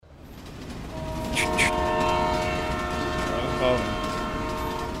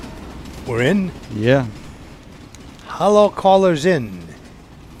We're in? Yeah. Hello, callers in.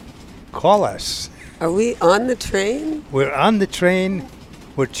 Call us. Are we on the train? We're on the train.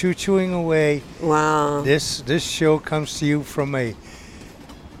 We're choo-chooing away. Wow. This show comes to you from a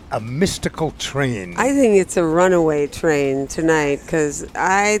mystical train. I think it's a runaway train tonight because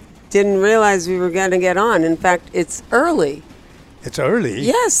I didn't realize we were going to get on. In fact, it's early. It's early?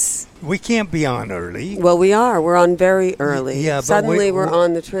 Yes. We can't be on early. Well, we are. We're on very early. Yeah, but Suddenly we're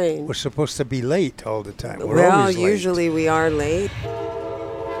on the train. We're supposed to be late all the time. We're well, always late. usually we are late.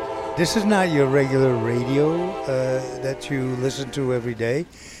 This is not your regular radio that you listen to every day,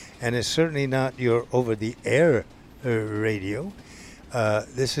 and it's certainly not your over-the-air radio.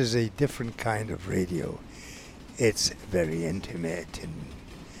 This is a different kind of radio. It's very intimate, and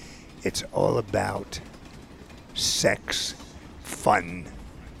it's all about sex, fun,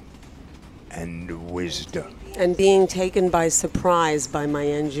 and wisdom. And being taken by surprise by my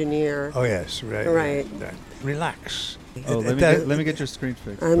engineer. Oh, yes, right. Right. Relax. Oh, let me get your screen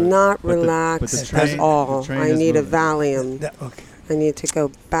fixed. I'm not relaxed at all. I need a Valium. Okay. I need to go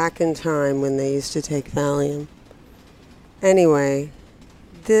back in time when they used to take Valium. Anyway,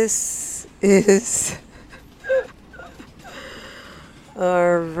 this is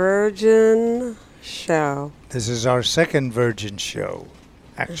our Vergin show. This is our second Vergin show,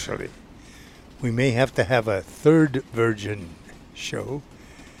 actually. We may have to have a third Vergin show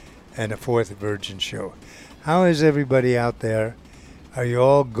and a fourth Vergin show. How is everybody out there? Are you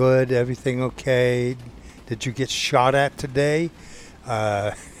all good? Everything okay? Did you get shot at today?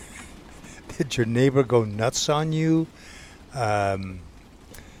 Did your neighbor go nuts on you? We're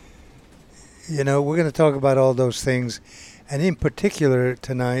going to talk about all those things. And in particular,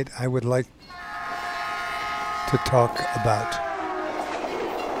 tonight, I would like to talk about...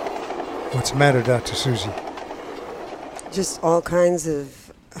 What's the matter, Dr. Susie? Just all kinds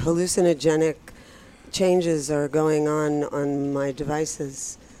of hallucinogenic changes are going on my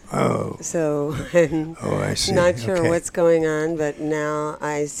devices. Oh. So I'm I see. not sure Okay. what's going on, but now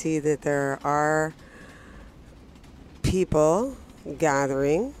I see that there are people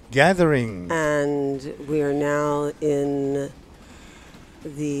gathering. And we are now in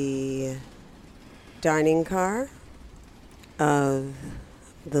the dining car of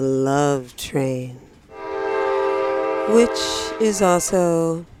the Love Train, which is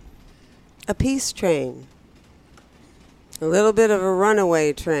also a peace train. A little bit of a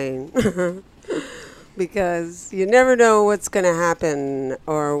runaway train. Because you never know what's going to happen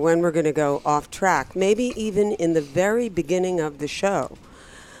or when we're going to go off track. Maybe even in the very beginning of the show.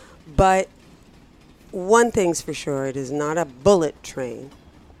 But one thing's for sure, it is not a bullet train.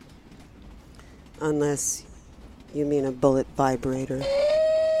 Unless you mean a bullet vibrator.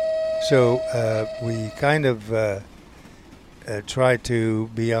 So we kind of tried to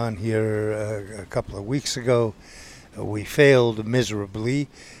be on here a couple of weeks ago. We failed miserably.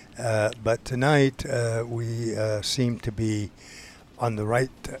 But tonight we seem to be on the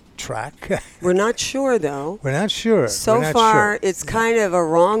right track. We're not sure, though. We're not sure. So far, it's kind of a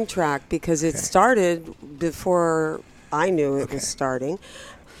wrong track because it started before I knew it was starting.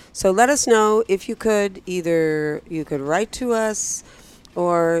 So let us know if you could. Either you could write to us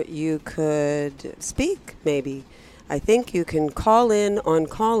or you could speak, maybe. I think you can call in on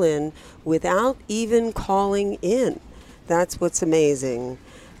Callin without even calling in. That's what's amazing.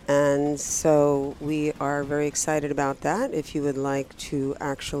 And so we are very excited about that. If you would like to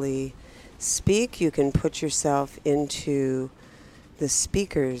actually speak, you can put yourself into the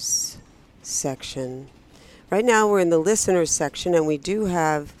speakers section. Right now we're in the listeners section, and we do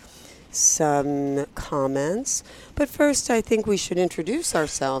have some comments. But first, I think we should introduce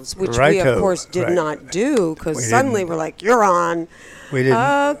ourselves, which we, of course, did not do, because suddenly we're like, you're on. We didn't.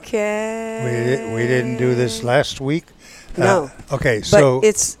 Okay. We didn't do this last week. No. Okay, so... But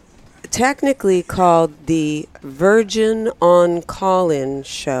it's technically called the Vergin on Callin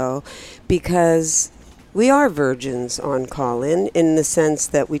show because we are virgins on Callin in the sense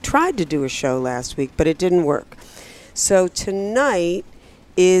that we tried to do a show last week, but it didn't work. So tonight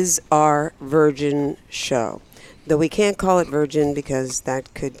is our Vergin show. Though we can't call it Vergin because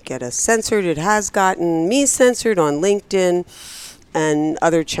that could get us censored. It has gotten me censored on LinkedIn and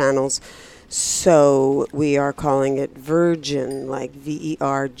other channels. So we are calling it Vergin, like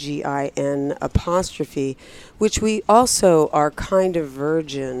VERGIN apostrophe, which we also are kind of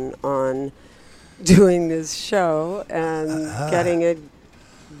virgin on doing this show and getting it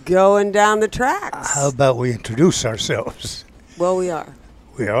going down the tracks. How about we introduce ourselves? Well, we are.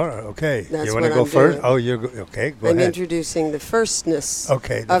 We are? Okay. That's you want to what go I'm first? doing. Oh, you're okay. Go I'm ahead. introducing the firstness of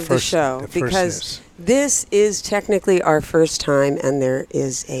the show because This is technically our first time, and there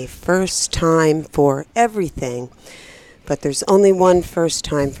is a first time for everything. But there's only one first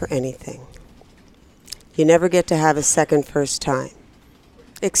time for anything. You never get to have a second first time.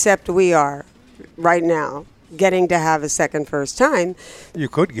 Except we are, right now, getting to have a second first time. You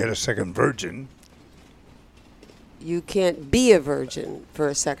could get a second virgin. You can't be a virgin for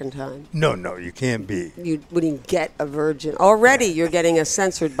a second time. No, you can't be. You wouldn't get a virgin. Already you're getting us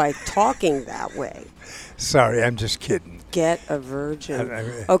censored by talking that way. Sorry, I'm just kidding. Get a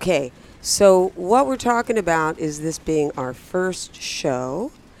virgin. Okay, so what we're talking about is this being our first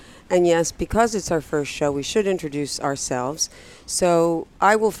show. And yes, because it's our first show, we should introduce ourselves. So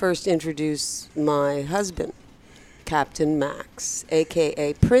I will first introduce my husband, Capt'n Max,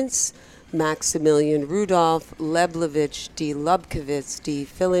 a.k.a. Prince Maximilian Rudolph Leblevich de Lubkowitz de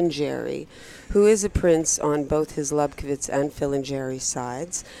Filingeri, who is a prince on both his Lubkowitz and Filingeri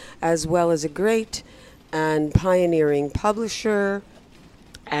sides, as well as a great and pioneering publisher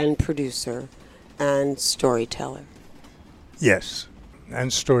and producer and storyteller. Yes,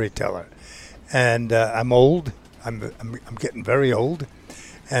 and storyteller. And I'm old. I'm getting very old.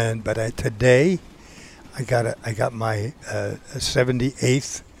 But today I got my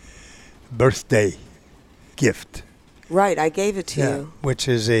 78th birthday gift. Right, I gave it to you. Which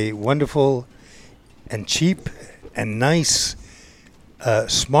is a wonderful and cheap and nice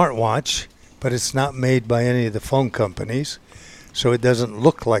smartwatch, but it's not made by any of the phone companies, so it doesn't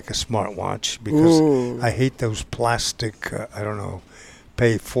look like a smartwatch because I hate those plastic,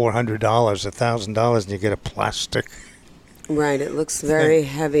 pay $400, $1,000 and you get a plastic. Right, it looks very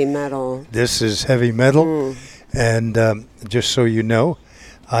heavy metal. This is heavy metal, and just so you know,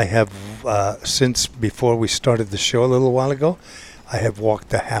 I have, since before we started the show a little while ago, I have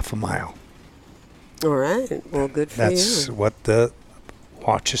walked a half a mile. All right. Well, good for you. That's what the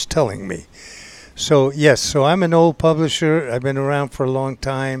watch is telling me. So, yes, so I'm an old publisher. I've been around for a long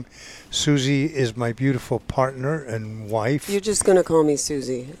time. Susie is my beautiful partner and wife. You're just going to call me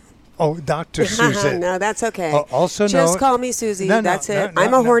Susie. Oh, Dr. Susie. No, that's okay. Also, just call me Susie. That's it.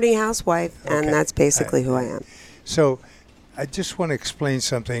 I'm a horny housewife, and that's basically who I am. So I just want to explain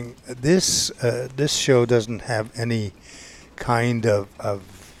something. This show doesn't have any kind of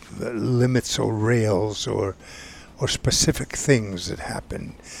limits or rails or specific things that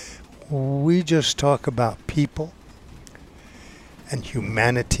happen. We just talk about people and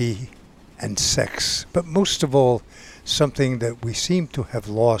humanity and sex, but most of all, something that we seem to have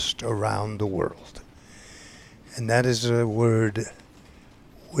lost around the world. And that is the word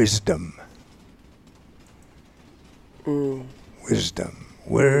wisdom. Wisdom.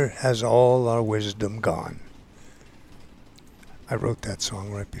 Where has all our wisdom gone? I wrote that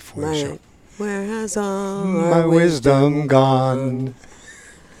song right before the show. Where has all my wisdom gone?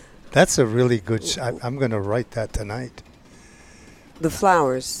 That's a really good I'm going to write that tonight. The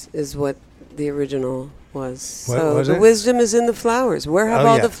flowers is what the original was. What so was the it? wisdom is in the flowers. Where have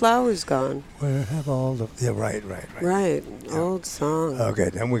all the flowers gone? Where have all the... Yeah, right. Right. Yeah. Old song. Okay,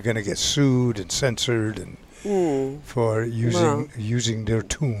 then we're going to get sued and censored and for using their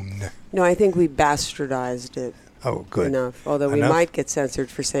tune. No, I think we bastardized it. Oh, good. Enough. Although we might get censored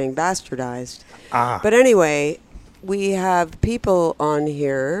for saying bastardized. But anyway, we have people on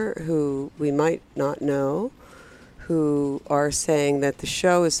here who we might not know who are saying that the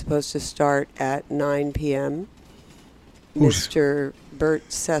show is supposed to start at 9 p.m. Mr.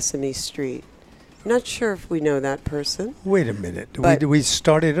 Bert Sesame Street. Not sure if we know that person. Wait a minute. We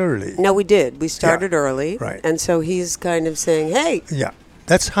started early. No, we did. We started early. Right. And so he's kind of saying, hey. Yeah.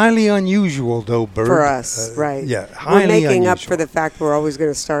 That's highly unusual, though, Bert. For us, right. Yeah, highly unusual. We're making up unusual. for the fact we're always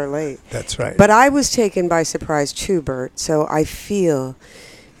going to start late. That's right. But I was taken by surprise, too, Bert. So I feel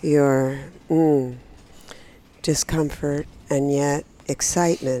your discomfort and yet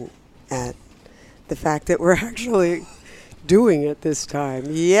excitement at the fact that we're actually doing it this time.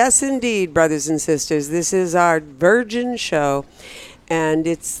 Yes, indeed, brothers and sisters. This is our Vergin show. And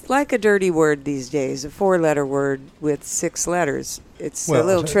it's like a dirty word these days, a 4-letter word with 6 letters. It's a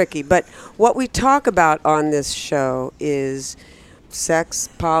little tricky. But what we talk about on this show is sex,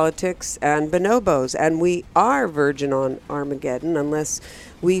 politics, and bonobos. And we are virgin on Armageddon unless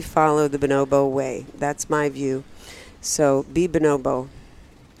we follow the bonobo way. That's my view. So be bonobo.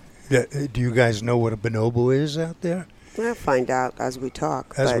 Do you guys know what a bonobo is out there? We'll find out as we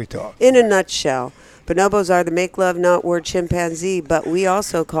talk. As we talk. In a nutshell, bonobos are the make love, not war chimpanzee, but we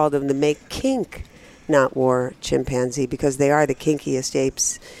also call them the make kink, not war chimpanzee, because they are the kinkiest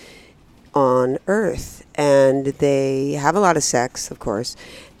apes on Earth. And they have a lot of sex, of course,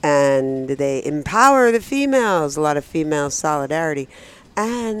 and they empower the females, a lot of female solidarity.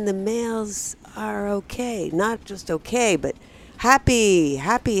 And the males are okay. Not just okay, but happy,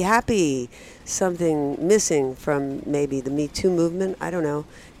 happy, happy. Something missing from maybe the Me Too movement. I don't know.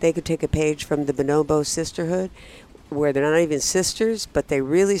 They could take a page from the Bonobo Sisterhood, where they're not even sisters, but they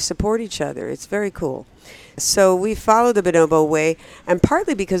really support each other. It's very cool. So we follow the Bonobo way, and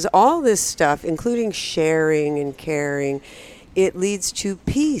partly because all this stuff, including sharing and caring, it leads to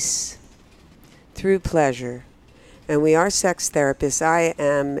peace through pleasure. And we are sex therapists. I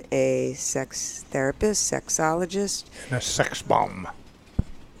am a sex therapist, sexologist. And a sex bomb.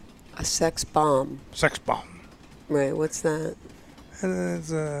 A sex bomb. Sex bomb. Right, what's that?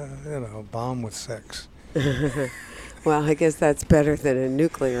 It's a bomb with sex. Well, I guess that's better than a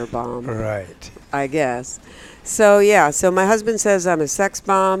nuclear bomb. Right. I guess. So my husband says I'm a sex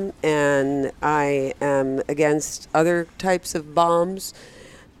bomb, and I am against other types of bombs.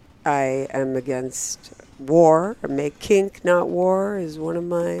 I am against war. Make kink, not war, is one of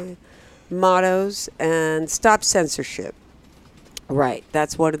my mottos. And stop censorship. Right.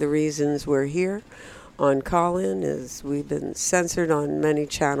 That's one of the reasons we're here on Callin, is we've been censored on many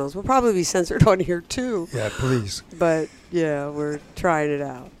channels. We'll probably be censored on here too. Yeah, please. But yeah, we're trying it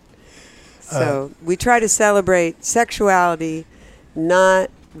out. So we try to celebrate sexuality, not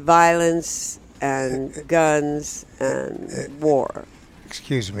violence and guns and war.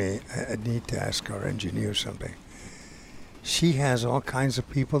 Excuse me, I need to ask our engineer something. She has all kinds of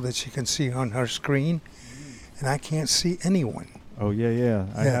people that she can see on her screen, and I can't see anyone. Oh, yeah.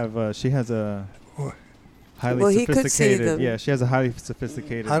 I have, she has a highly Well, he sophisticated. could see them. Yeah, she has a highly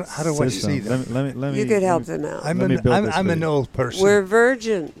sophisticated How do I system. see them? Let me. You could help them out. I'm Let me build this I'm for an you. old person. We're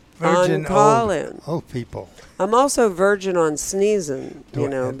Vergin on Callin. old people. I'm also Vergin on sneezing, Go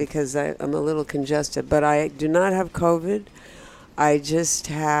ahead. because I'm a little congested. But I do not have COVID. I just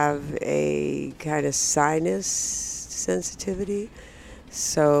have a kind of sinus sensitivity.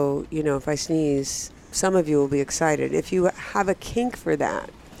 So, if I sneeze, some of you will be excited. If you have a kink for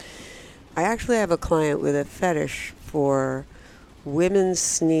that, I actually have a client with a fetish for women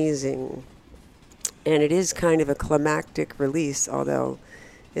sneezing. And it is kind of a climactic release, although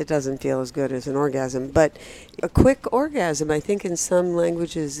it doesn't feel as good as an orgasm. But a quick orgasm, I think in some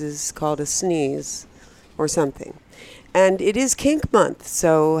languages, is called a sneeze or something. And it is Kink Month,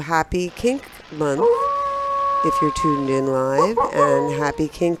 so happy Kink Month if you're tuned in live, and happy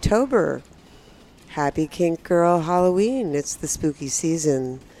Kinktober. Happy Kink Girl Halloween. It's the spooky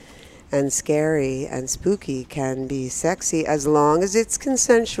season, and scary and spooky can be sexy as long as it's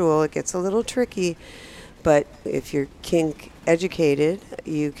consensual. It gets a little tricky, but if you're kink educated,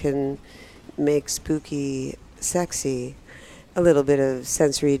 you can make spooky sexy. A little bit of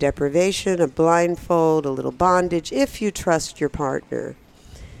sensory deprivation, a blindfold, a little bondage, if you trust your partner.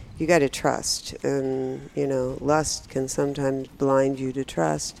 You got to trust, and lust can sometimes blind you to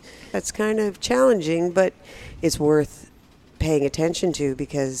trust. That's kind of challenging, but it's worth paying attention to,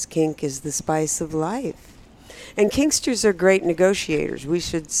 because kink is the spice of life. And kinksters are great negotiators. We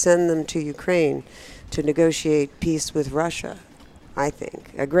should send them to Ukraine to negotiate peace with Russia, I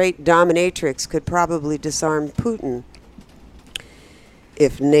think. A great dominatrix could probably disarm Putin,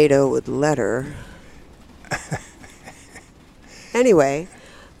 if NATO would let her. Anyway,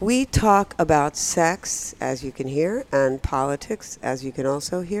 we talk about sex, as you can hear, and politics, as you can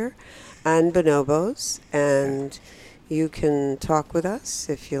also hear, and bonobos, and you can talk with us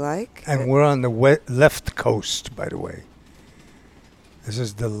if you like. And we're on the left coast, by the way. This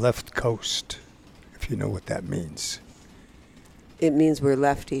is the left coast, if you know what that means. It means we're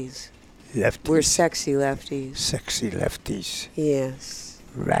lefties. Lefties. We're sexy lefties. Sexy lefties. Yes.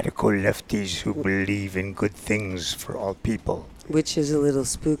 Radical lefties who believe in good things for all people. Which is a little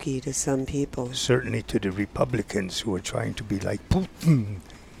spooky to some people. Certainly to the Republicans who are trying to be like Putin.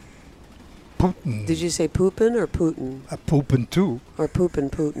 Putin. Did you say Poopin or Putin? Putin too. Or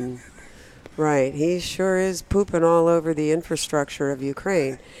Putin. Right. He sure is pooping all over the infrastructure of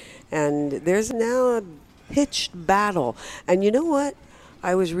Ukraine. And there's now a pitched battle. And you know what?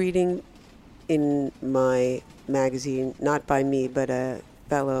 I was reading in my magazine, not by me, but a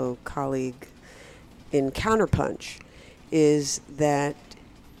fellow colleague in Counterpunch, is that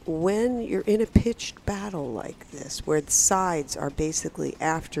when you're in a pitched battle like this, where the sides are basically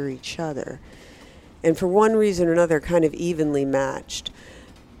after each other, and for one reason or another kind of evenly matched,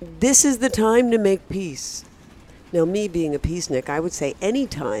 this is the time to make peace. Now, me being a peacenik, I would say any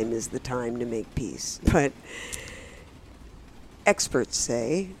time is the time to make peace. But experts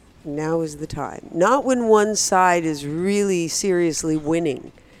say now is the time. Not when one side is really seriously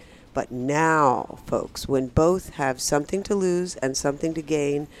winning, But now, folks, when both have something to lose and something to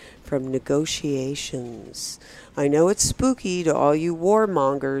gain from negotiations. I know it's spooky to all you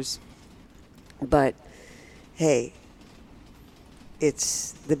warmongers, but hey,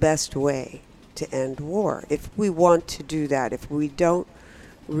 it's the best way to end war. If we want to do that, if we don't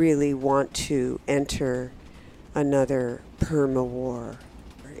really want to enter another perma-war.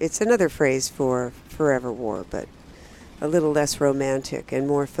 It's another phrase for forever war, but a little less romantic and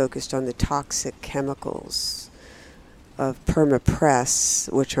more focused on the toxic chemicals of perma-press,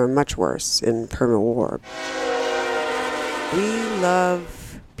 which are much worse in perma-war. We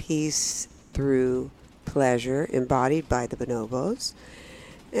love peace through pleasure, embodied by the bonobos,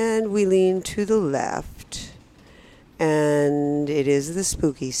 and we lean to the left, and it is the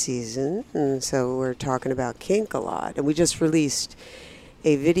spooky season, and so we're talking about kink a lot, and we just released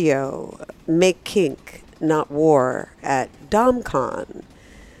a video, Make Kink, Not War, at DomCon,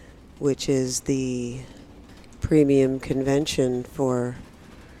 which is the premium convention for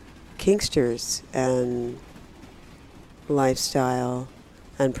kinksters and lifestyle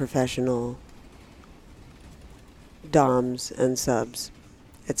and professional doms and subs,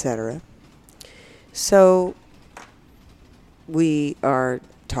 etc. So we are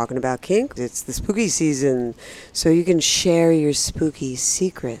talking about kink. It's the spooky season, so you can share your spooky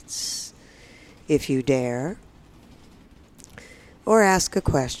secrets if you dare, or ask a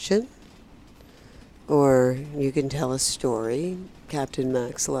question, or you can tell a story. Capt'n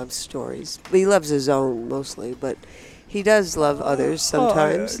Max loves stories. He loves his own mostly, but he does love others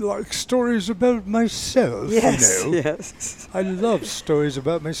sometimes. I like stories about myself, Yes, you know. yes. I love stories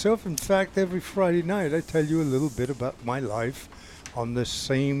about myself. In fact, every Friday night I tell you a little bit about my life on the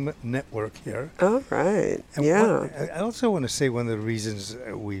same network here. All right, And yeah. I also want to say one of the reasons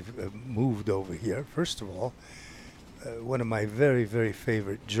we've moved over here. First of all, one of my very, very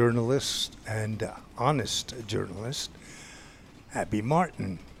favorite journalists and honest journalist, Abby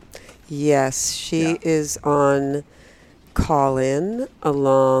Martin. Yes, she Yeah. is on Callin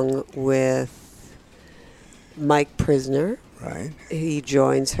along with Mike Prisner. Right. He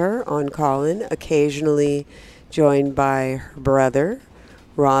joins her on Callin, occasionally joined by her brother,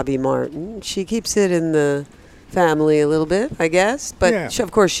 Robbie Martin. She keeps it in the family a little bit, I guess. But Yeah.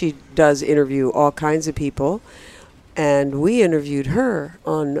 of course, she does interview all kinds of people. And we interviewed her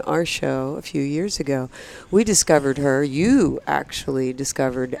on our show a few years ago. We discovered her. You actually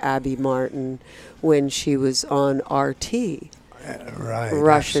discovered Abby Martin when she was on RT, Right.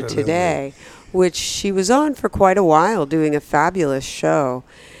 Russia absolutely. Today, which she was on for quite a while, doing a fabulous show.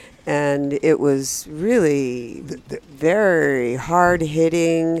 And it was really very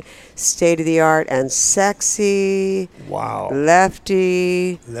hard-hitting, state-of-the-art, and sexy, Wow.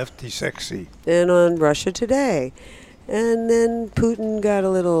 lefty, Lefty sexy. and on Russia Today. And then Putin got a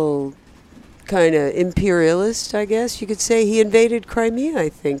little kind of imperialist, I guess you could say. He invaded Crimea, I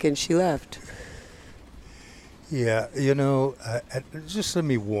think, and she left. Yeah, you know, just let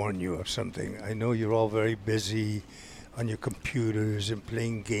me warn you of something. I know you're all very busy on your computers and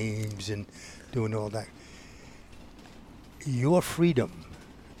playing games and doing all that. Your freedom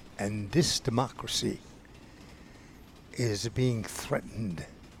and this democracy is being threatened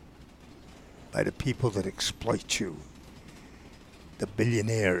by the people that exploit you, the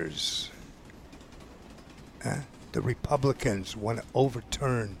billionaires. The Republicans want to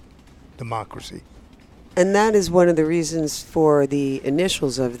overturn democracy. And that is one of the reasons for the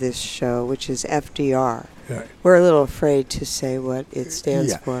initials of this show, which is FDR. Right. We're a little afraid to say what it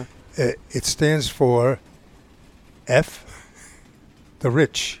stands Yeah. for. It stands for F, the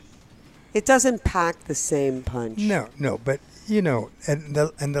rich. It doesn't pack the same punch. No, but you know, and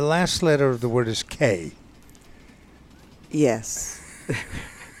the last letter of the word is K. Yes.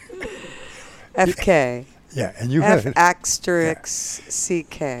 FK. Yeah, and you have it. F***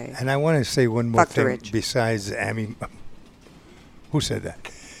 CK. And I want to say one more Fuck the thing rich. besides Abby. Who said that?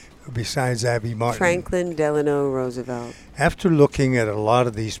 Besides Abby Martin. Franklin Delano Roosevelt. After looking at a lot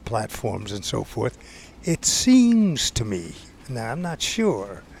of these platforms and so forth, it seems to me, now I'm not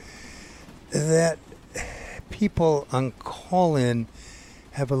sure, that people on Callin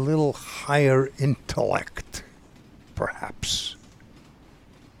have a little higher intellect, perhaps.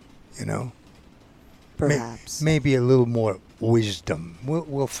 You know? Perhaps. Maybe a little more wisdom.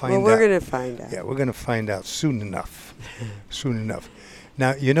 We'll find out. Well, we're going to find out. Yeah, we're going to find out soon enough. Soon enough.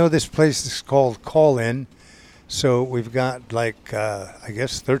 Now, you know this place is called Callin, so we've got like, I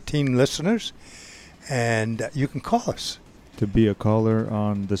guess, 13 listeners, and you can call us. To be a caller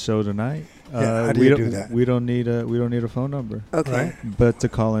on the show tonight. Yeah, how do you do that? We don't need a phone number. Okay. Right? But to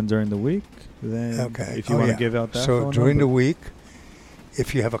call in during the week, then Okay. if you want to give out that So phone during number. the week,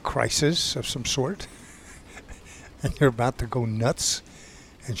 if you have a crisis of some sort and you're about to go nuts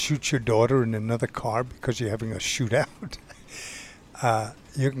and shoot your daughter in another car because you're having a shootout,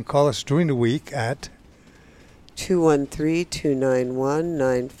 you can call us during the week at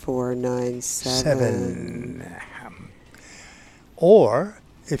 213-291-9497. Or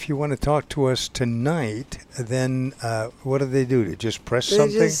if you want to talk to us tonight, then what do? They just press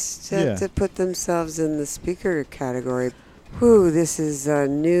something? They just have to put themselves in the speaker category. Whew, this is a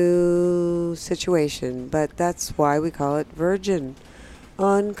new situation, but that's why we call it Vergin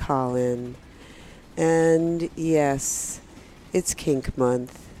on Callin. And yes, it's kink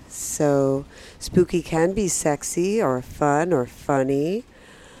month. So spooky can be sexy or fun or funny,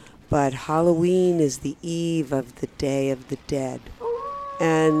 but Halloween is the eve of the Day of the Dead.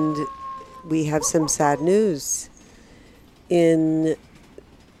 And we have some sad news in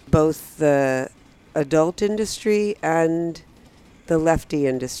both the adult industry and the lefty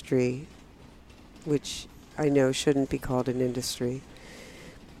industry, which I know shouldn't be called an industry.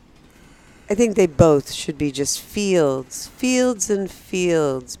 I think they both should be just fields and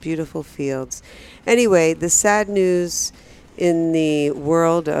fields, beautiful fields. Anyway, the sad news in the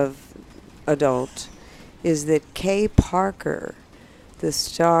world of adult is that Kay Parker, the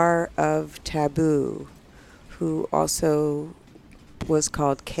star of Taboo, who also was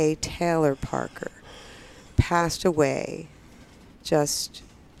called Kay Taylor Parker, passed away just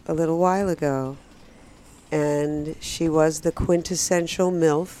a little while ago. And she was the quintessential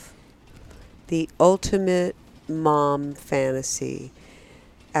MILF, the ultimate mom fantasy,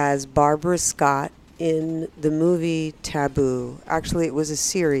 as Barbara Scott in the movie Taboo. Actually, it was a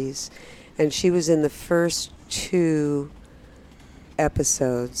series, and she was in the first 2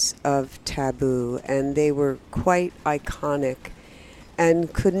 episodes of Taboo, and they were quite iconic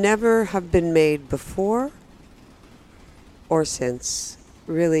and could never have been made before or since.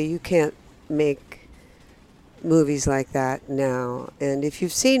 Really, you can't make movies like that now. And if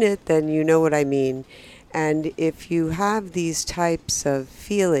you've seen it, then you know what I mean. And if you have these types of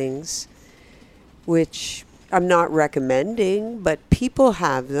feelings, which I'm not recommending, but people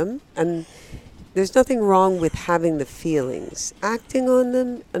have them, and there's nothing wrong with having the feelings. Acting on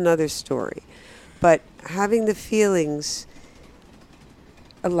them, another story. But having the feelings,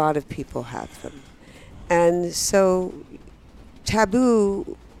 a lot of people have them. And so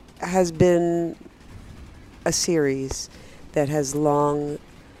Taboo has been a series that has long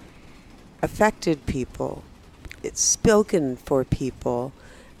affected people. It's spoken for people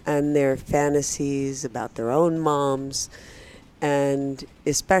and their fantasies about their own moms, and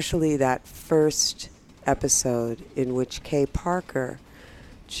especially that first episode in which Kay Parker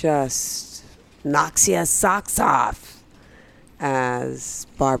just knocks your socks off as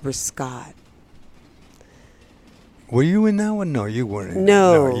Barbara Scott. Were you in that one? No, you weren't.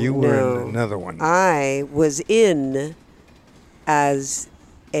 No, you were in another one. I was in as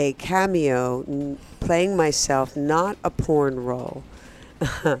a cameo, playing myself, not a porn role.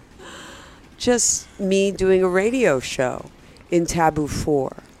 Just me doing a radio show in Taboo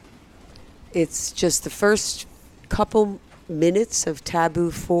 4. It's just the first couple minutes of Taboo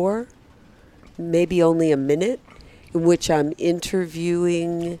 4, maybe only a minute, in which I'm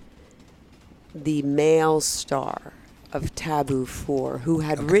interviewing the male star of Taboo 4, who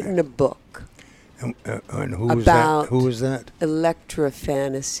had written a book and who was about that? Who was that? Electra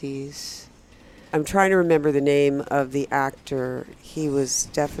fantasies. I'm trying to remember the name of the actor. He was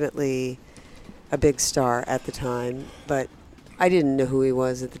definitely a big star at the time, but I didn't know who he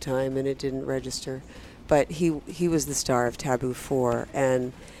was at the time, and it didn't register. But he was the star of Taboo 4,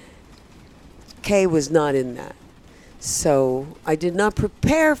 and Kay was not in that. So I did not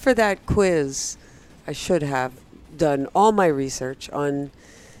prepare for that quiz. I should have done all my research on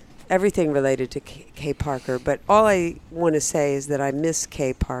everything related to Kay Parker, but all I want to say is that I miss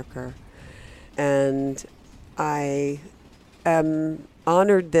Kay Parker, and I am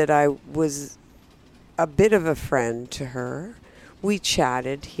honored that I was a bit of a friend to her. We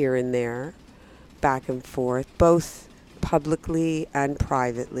chatted here and there, back and forth, both publicly and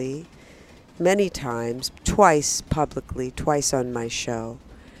privately, many times, twice publicly, twice on my show,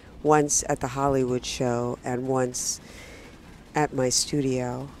 once at the Hollywood show and once at my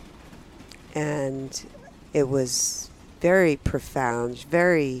studio. And it was very profound,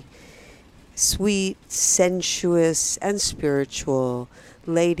 very sweet, sensuous, and spiritual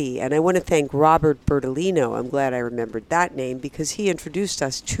lady. And I want to thank Robert Bertolino. I'm glad I remembered that name because he introduced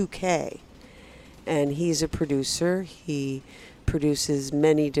us to Kay. And he's a producer. He produces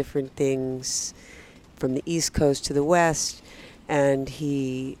many different things from the East Coast to the West. And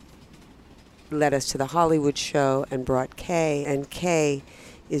he led us to the Hollywood show and brought Kay. And Kay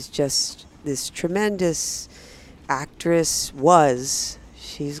is just this tremendous actress.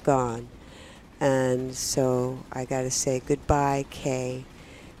 She's gone. And so I got to say goodbye, Kay.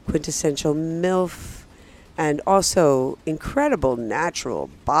 Quintessential MILF. And also incredible natural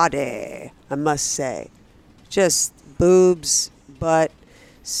body, I must say. Just boobs, butt,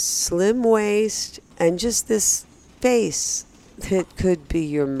 slim waist, and just this face that could be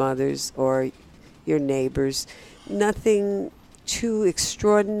your mother's or your neighbor's. Nothing too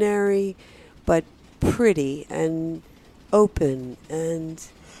extraordinary, but pretty and open and,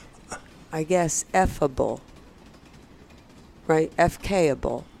 I guess, effable. Right?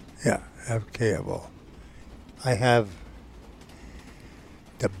 FK-able. Yeah, FK-able. I have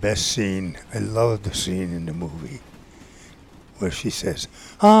the best scene. I love the scene in the movie where she says,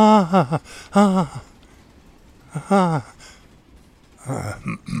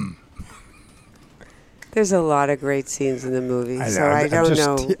 There's a lot of great scenes in the movie, I don't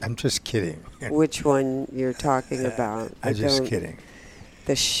know. I'm just kidding. Which one you're talking about. I'm just kidding.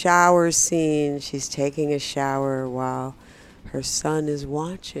 The shower scene, she's taking a shower while her son is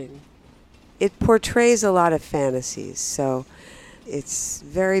watching. It portrays a lot of fantasies, so it's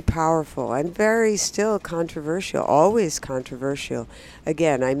very powerful and very still controversial, always controversial.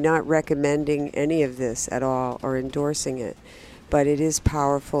 Again, I'm not recommending any of this at all or endorsing it, but it is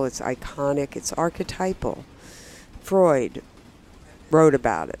powerful, it's iconic, it's archetypal. Freud wrote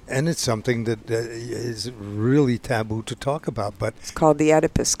about it. And it's something that is really taboo to talk about, but it's called the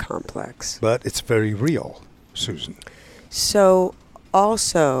Oedipus complex. But it's very real, Susan. So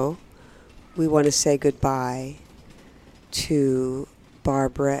also, we want to say goodbye to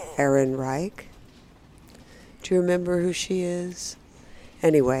Barbara Ehrenreich. Do you remember who she is?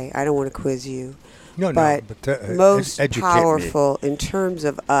 Anyway, I don't want to quiz you. But most powerful in terms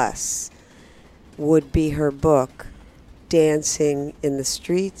of us would be her book, Dancing in the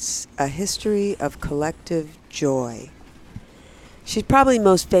Streets, A History of Collective Joy. She's probably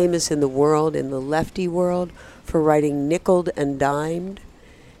most famous in the world, in the lefty world, for writing Nickeled and Dimed.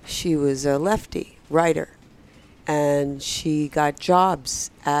 She was a lefty writer, and she got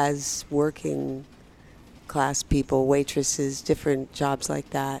jobs as working class people, waitresses, different jobs like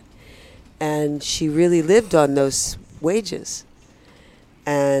that. And she really lived on those wages.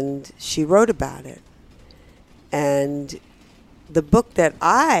 And she wrote about it. And the book that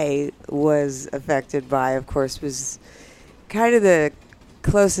I was affected by, of course, was kind of the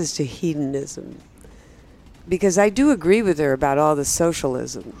closest to hedonism. Because I do agree with her about all the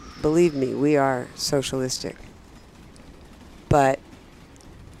socialism. Believe me, we are socialistic. But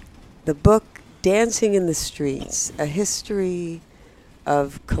the book, Dancing in the Streets, A History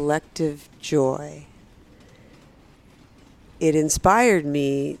of Collective Joy, it inspired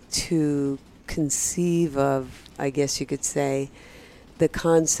me to conceive of, I guess you could say, the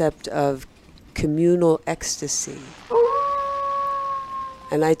concept of communal ecstasy.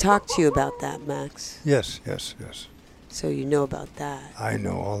 And I talked to you about that, Max. Yes. So you know about that. I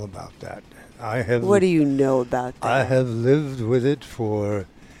know all about that. What do you know about that? I have lived with it for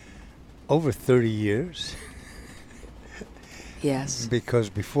over 30 years. Yes. Because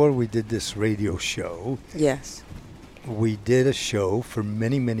before we did this radio show, yes, we did a show for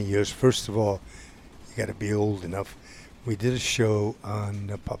many, many years. First of all, you got to be old enough. We did a show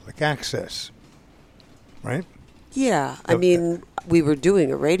on public access, right? Yeah, I mean, we were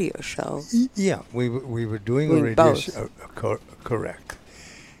doing a radio show. Yeah, we were doing a radio show. Correct.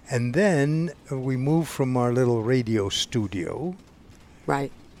 And then we moved from our little radio studio.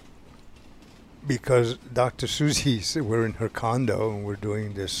 Right. Because Dr. Susie, we're in her condo and we're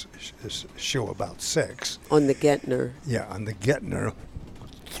doing this show about sex. On the Getner. Yeah, on the Getner.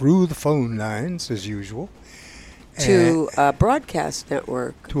 Through the phone lines, as usual. To a broadcast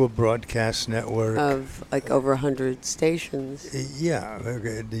network. To a broadcast network. Of like over 100 stations. Yeah.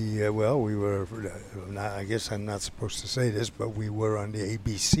 We were, I guess I'm not supposed to say this, but we were on the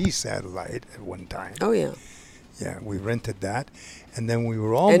ABC satellite at one time. Oh, yeah. Yeah, we rented that. And then we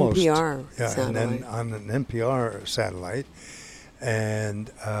were almost... NPR satellite. And then on an NPR satellite.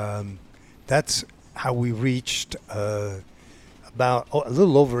 And that's how we reached... about a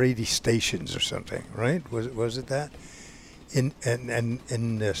little over 80 stations or something, right? Was it that? In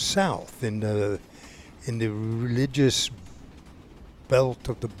the South, in the religious belt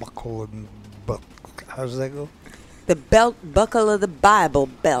of the buckle and how does that go? The belt buckle of the Bible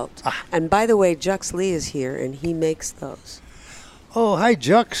belt. Ah. And by the way, Jux Lee is here, and he makes those. Oh, hi,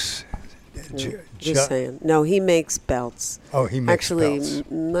 Jux. Just saying. No, he makes belts. Oh, he makes Actually, belts.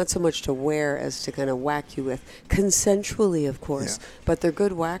 not so much to wear as to kind of whack you with. Consensually, of course. Yeah. But they're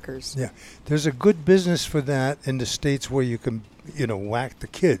good whackers. Yeah, there's a good business for that in the States where you can, whack the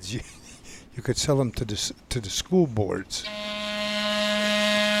kids. You could sell them to the school boards.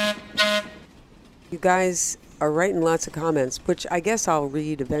 You guys are writing lots of comments, which I guess I'll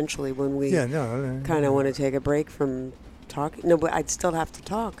read eventually when we kind of want to take a break from talking. No, but I'd still have to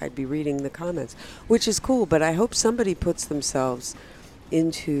talk. I'd be reading the comments, which is cool. But I hope somebody puts themselves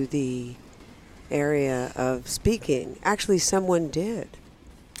into the area of speaking. Actually, someone did.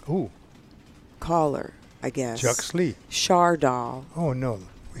 Ooh. Caller, I guess. Juxley. Shardal. Oh, no.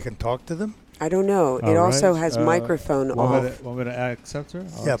 We can talk to them? I don't know. It All also right. has microphone off. Want me to accept her?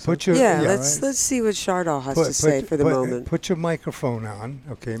 I'll Yeah, accept put her. your... Yeah, yeah. let's see what Shardal has to say for the moment. Put your microphone on.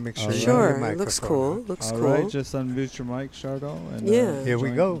 Okay, make sure All you right. have your Sure, microphone it looks on. cool. Looks All cool. right, just unmute your mic, Shardal. And, Yeah. Here we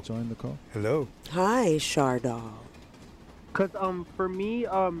join- go. Join the call. Hello. Hi, Shardal. Cause for me,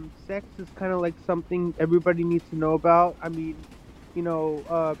 sex is kind of like something everybody needs to know about. I mean,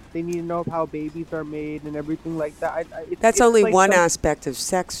 they need to know how babies are made and everything like that. That's it's only like one aspect of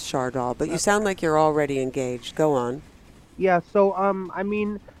sex, Shardal, but you sound like you're already engaged. Go on. Yeah. So I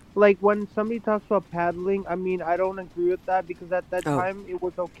mean, like when somebody talks about paddling, I mean, I don't agree with that because at that time it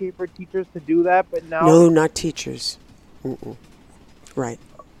was okay for teachers to do that, but now No, not teachers. Mm-mm. Right.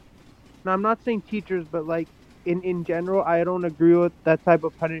 Now I'm not saying teachers, but like in general, I don't agree with that type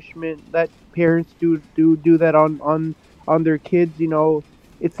of punishment that parents do that on their kids.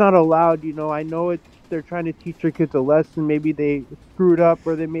 It's not allowed. I know they're trying to teach their kids a lesson. Maybe they screwed up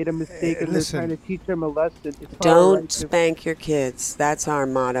or they made a mistake and listen. they're trying to teach them a lesson. It's not Don't right to- spank your kids. That's our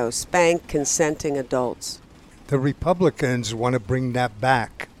motto. Spank consenting adults. The Republicans want to bring that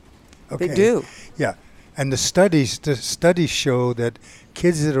back. Okay. They do. Yeah, and the studies show that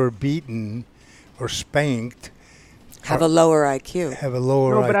kids that are beaten or spanked Have a lower IQ. have a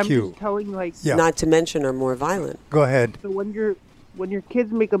lower No, but I'm IQ. just telling like. Yeah. Not to mention are more violent. Go ahead. So when your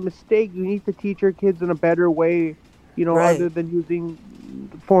kids make a mistake, you need to teach your kids in a better way, Right. other than using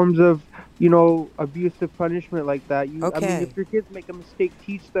forms of, abusive punishment like that. I Okay. mean, if your kids make a mistake,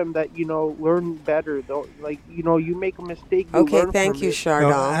 teach them that, learn better. Don't, you make a mistake, you Okay, learn thank from you, it. Shardal.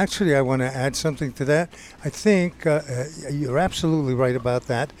 No, actually, I want to add something to that. I think you're absolutely right about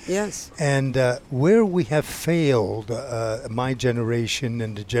that. Yes. And where we have failed, my generation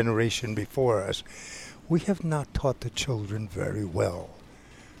and the generation before us, we have not taught the children very well.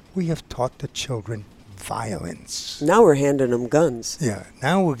 We have taught the children violence. Now we're handing them guns. Yeah,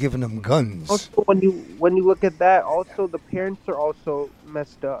 now we're giving them guns. Also, when you look at that, also the parents are also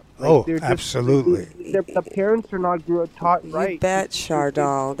messed up. Oh, they're absolutely. The parents are not taught You right. bet,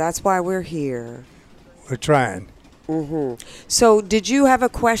 Shardal. That's why we're here. We're trying. So, did you have a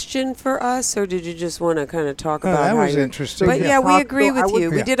question for us, or did you just want to kind of talk about that how was you? interesting. But yeah, we agree So I with would- you.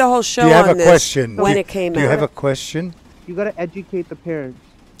 We Yeah. did a whole show Do you have on a this question? when Do- it came Do you out. have a question? You got to educate the parents.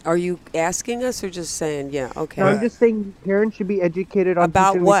 Are you asking us or just saying, yeah, okay? No, I'm just saying parents should be educated on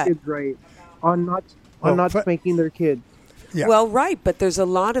About teaching what? their kids right, on not Well, spanking their kids. Yeah. Well, right, but there's a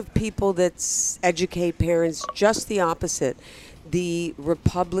lot of people that educate parents just the opposite. The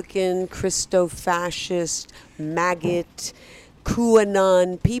Republican, Christo-fascist, maggot,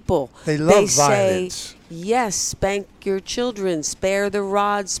 QAnon people. They love say, violence. yes, spank your children, spare the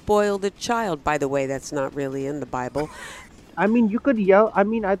rod, spoil the child. By the way, that's not really in the Bible. I mean, you could yell. I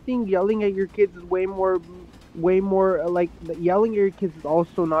mean, I think yelling at your kids is way more like yelling at your kids is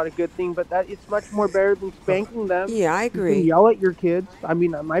also not a good thing. But it's much more better than spanking them. Yeah, I You can agree. yell at your kids. I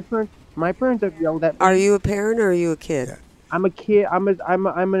mean, my parents have yelled at me. Are you a parent or are you a kid? Yeah. I'm a kid. I'm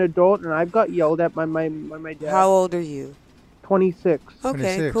an adult, and I've got yelled at by my dad. How old are you? 26. Okay,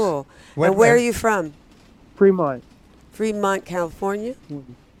 26. cool. What- and where are you from? Fremont. Fremont, California?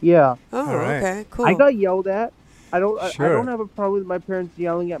 Yeah. Oh, All right. okay, cool. I got yelled at. I Sure. don't have a problem with my parents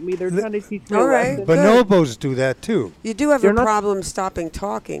yelling at me. They're trying to teach me All a right. lesson. Bonobos do that too. You do have They're a not- problem stopping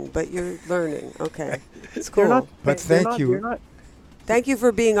talking, but you're learning. Okay, it's They're cool. not. But they're thank not- you. They're not. Thank you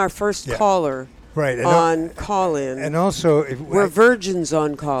for being our first Yeah. caller Right. And, on Callin. and also, if We're virgins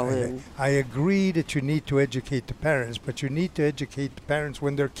on Callin. I agree that you need to educate the parents, but you need to educate the parents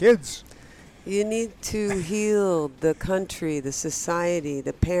when they're kids. You need to heal the country, the society,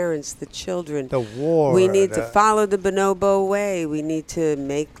 the parents, the children. The war. We need to the- follow the bonobo way. We need to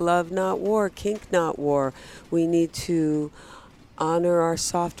make love, not war, kink, not war. We need to honor our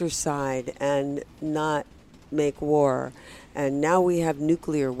softer side and not make war. And now we have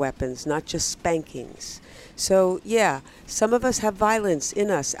nuclear weapons, not just spankings. So, yeah, some of us have violence in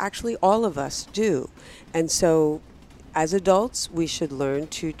us. Actually, all of us do. And so as adults, we should learn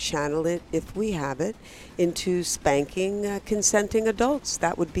to channel it, if we have it, into spanking consenting adults.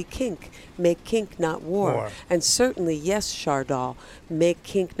 That would be kink. Make kink, not war. And certainly, yes, Chardal, make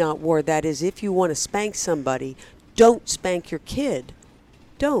kink, not war. That is, if you want to spank somebody, don't spank your kid.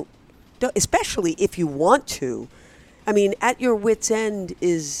 Don't. Especially if you want to. I mean, at your wit's end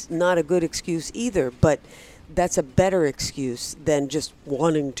is not a good excuse either, but that's a better excuse than just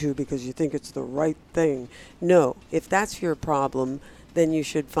wanting to because you think it's the right thing. No, if that's your problem, then you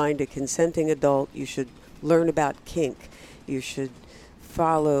should find a consenting adult. You should learn about kink. You should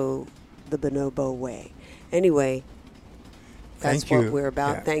follow the bonobo way. Anyway, that's what we're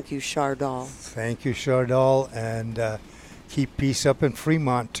about. Yeah. Thank you, Chardal. Thank you, Chardal, and keep peace up in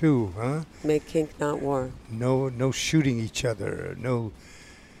Fremont too, huh? Make kink, not war. No shooting each other. No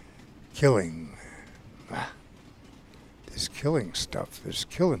killing. This killing stuff is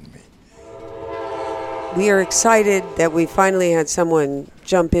killing me. We are excited that we finally had someone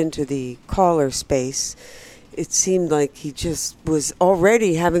jump into the caller space. It seemed like he just was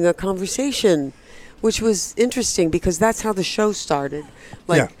already having a conversation, which was interesting because that's how the show started.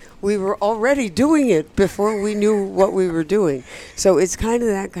 We were already doing it before we knew what we were doing. So it's kind of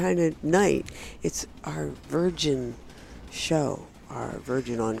that kind of night. It's our Vergin show, our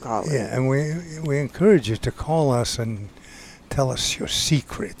Vergin on Callin. Yeah, and we encourage you to call us and tell us your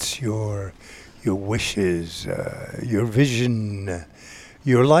secrets, your wishes, your vision,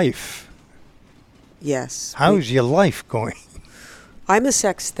 your life. Yes. How's your life going? I'm a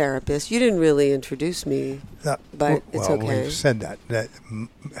sex therapist. You didn't really introduce me, but it's okay. Well, we've said that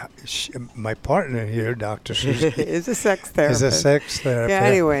my partner here, Dr. Susie, is a sex therapist. Yeah,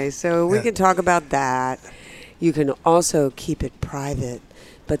 anyway, so we can talk about that. You can also keep it private,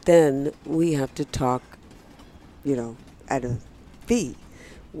 but then we have to talk, at a fee,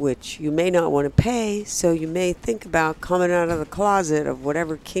 which you may not want to pay, so you may think about coming out of the closet of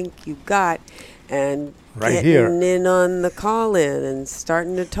whatever kink you got and getting in on the call-in and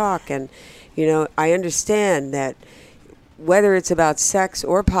starting to talk. And, I understand that whether it's about sex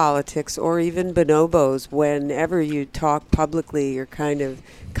or politics or even bonobos, whenever you talk publicly, you're kind of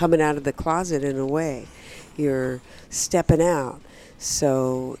coming out of the closet in a way. You're stepping out.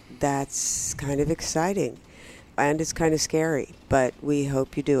 So that's kind of exciting. And it's kind of scary, but we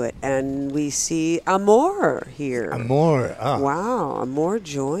hope you do it. And we see Amor here. Amor. Wow, Amor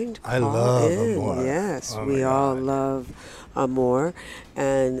joined. I love Amor. Yes, we all love Amor.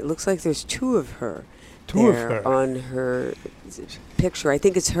 And it looks like there's two of her. On her picture. I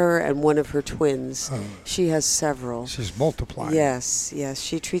think it's her and one of her twins. She has several. She's multiplying. Yes.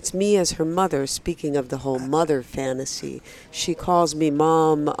 She treats me as her mother. Speaking of the whole mother fantasy, she calls me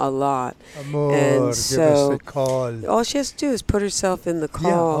mom a lot. Amor, and so give us a call. All she has to do is put herself in the call.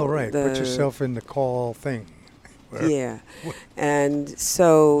 Yeah, all right. Put yourself in the call thing. Yeah. And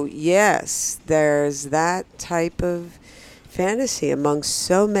so, yes, there's that type of fantasy amongst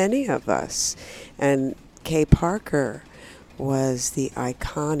so many of us. And Kay Parker was the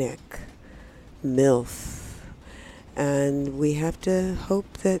iconic MILF. And we have to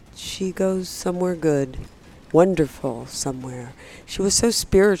hope that she goes somewhere good, wonderful somewhere. She was so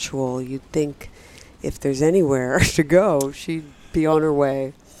spiritual, you'd think if there's anywhere to go, she'd be on her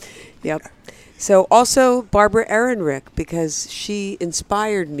way. Yep. So also Barbara Ehrenreich, because she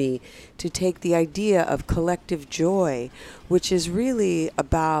inspired me to take the idea of collective joy, which is really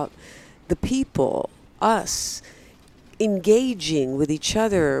about the people, us, engaging with each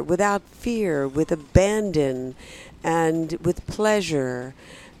other without fear, with abandon, and with pleasure,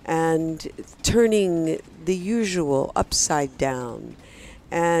 and turning the usual upside down.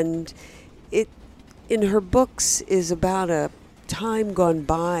 And it, in her books, is about a time gone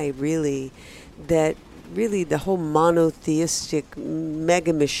by, really, that really the whole monotheistic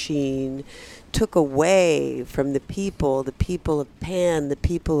mega machine took away from the people of Pan, the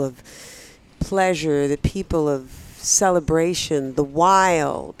people of pleasure, the people of celebration, the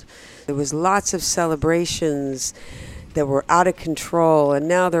wild. There was lots of celebrations that were out of control, and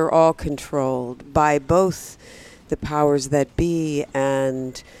now they're all controlled by both the powers that be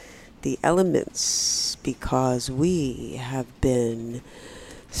and the elements, because we have been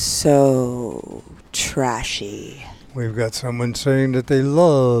so trashy. We've got someone saying that they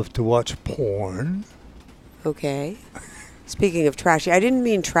love to watch porn. Okay. Speaking of trashy, I didn't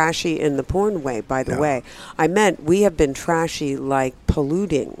mean trashy in the porn way, by the way. I meant we have been trashy, like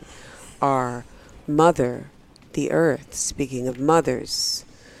polluting our mother, the earth. Speaking of mothers,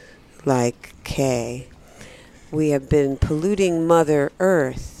 like Kay, we have been polluting Mother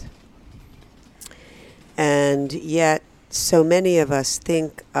Earth. And yet, so many of us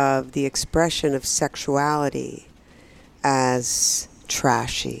think of the expression of sexuality as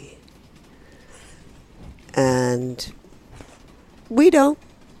trashy. And we don't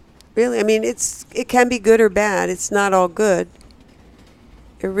really. I mean, it can be good or bad. It's not all good.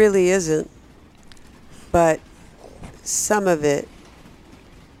 It really isn't. But some of it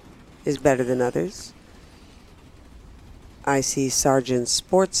is better than others. I see Sergeant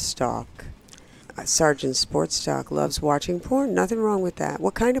Sportstalk. Sergeant Sportstalk loves watching porn. Nothing wrong with that.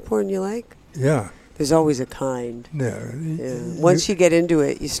 What kind of porn you like? Yeah. There's always a kind. No. Yeah. Once you get into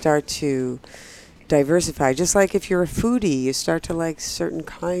it, you start to diversify. Just like if you're a foodie, you start to like certain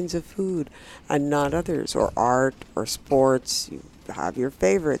kinds of food and not others, or art or sports. You have your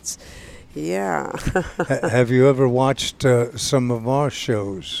favorites. Yeah. Have you ever watched some of our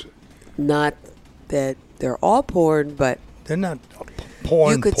shows? Not that they're all porn, but They're not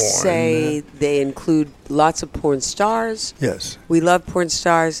porn. you could say they include lots of porn stars. Yes. We love porn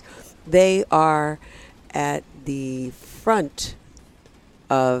stars. They are at the front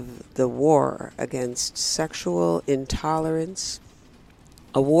of the war against sexual intolerance.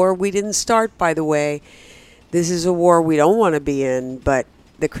 A war we didn't start, by the way. This is a war we don't want to be in, but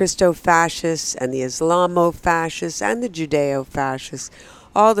the Christo-fascists and the Islamo-fascists and the Judeo-fascists,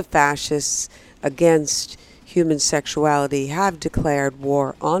 all the fascists against human sexuality have declared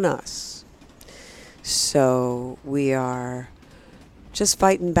war on us. So we are just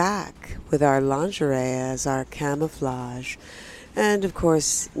fighting back with our lingerie as our camouflage. And of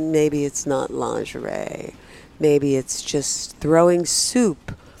course, maybe it's not lingerie. Maybe it's just throwing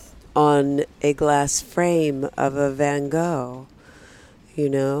soup on a glass frame of a Van Gogh. You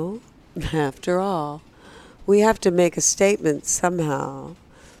know, after all, we have to make a statement somehow,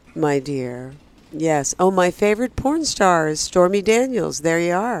 my dear. Yes. Oh, my favorite porn star is Stormy Daniels. There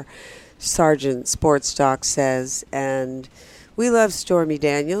you are, Sergeant Sportstalk says. And we love Stormy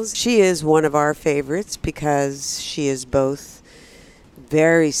Daniels. She is one of our favorites because she is both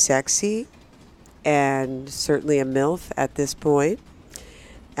very sexy and certainly a MILF at this point,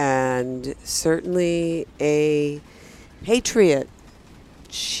 and certainly a patriot.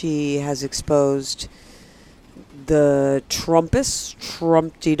 She has exposed the Trumpus,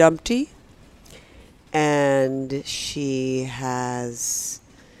 Trumpty Dumpty, and she has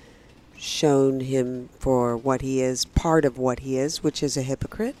shown him for what he is, part of what he is, which is a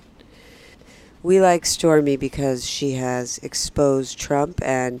hypocrite. We like Stormy because she has exposed Trump,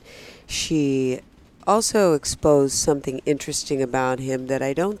 and she also exposed something interesting about him that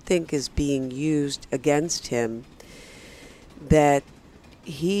I don't think is being used against him, that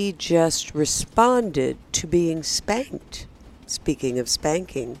he just responded to being spanked. Speaking of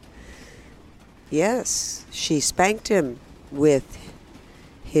spanking, yes, she spanked him with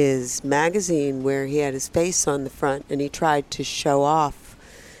his magazine where he had his face on the front, and he tried to show off,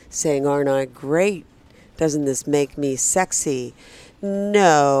 saying, "Aren't I great? Doesn't this make me sexy?"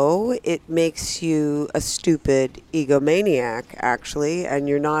 No, it makes you a stupid egomaniac, actually, and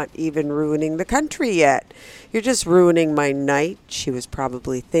you're not even ruining the country yet. You're just ruining my night, she was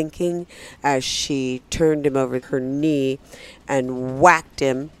probably thinking as she turned him over her knee and whacked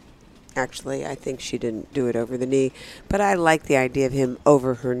him. Actually, I think she didn't do it over the knee, but I like the idea of him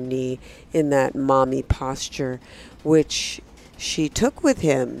over her knee in that mommy posture, which she took with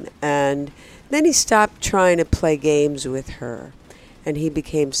him. And then he stopped trying to play games with her, and he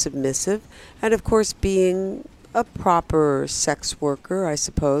became submissive. And of course, being a proper sex worker, I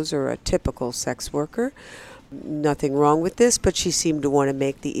suppose, or a typical sex worker, nothing wrong with this, but she seemed to want to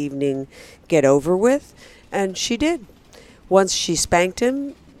make the evening get over with, and she did. Once she spanked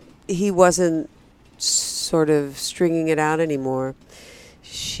him, he wasn't sort of stringing it out anymore.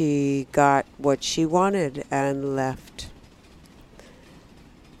 She got what she wanted and left.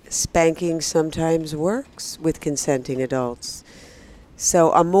 Spanking sometimes works with consenting adults.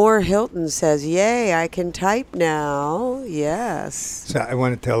 So Amor Hilton says, "Yay, I can type now." Yes. So I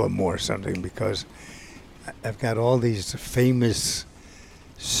want to tell Amor something, because I've got all these famous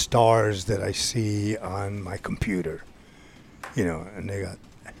stars that I see on my computer. You know, and they got,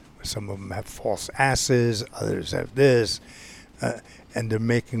 some of them have false asses, others have this, and they're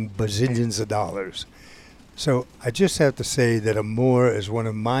making bazillions of dollars. So I just have to say that Amor is one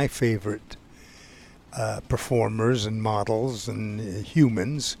of my favorite performers and models and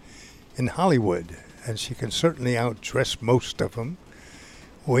humans in Hollywood, and she can certainly outdress most of them.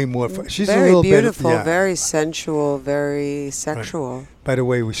 Way more. She's very a little beautiful, bit, yeah. very sensual, very sexual. Right. By the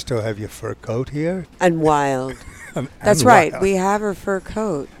way, we still have your fur coat here. And wild. That's right. We have her fur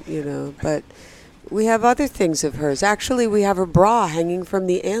coat, you know, but we have other things of hers. Actually, we have her bra hanging from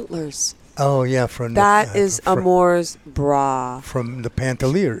the antlers. Oh, yeah. From that is Amor's bra. From the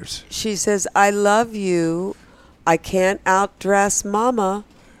Pantoliers. She says, "I love you, I can't outdress Mama,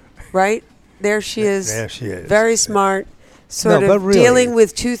 right? There she is. There she is. Very smart. Sort No, of but really- dealing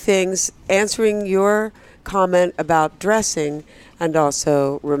with two things, answering your comment about dressing and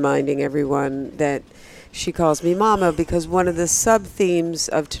also reminding everyone that she calls me Mama because one of the sub-themes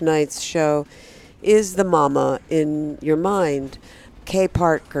of tonight's show is the mama in your mind. Kay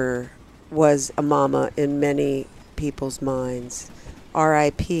Parker was a mama in many people's minds.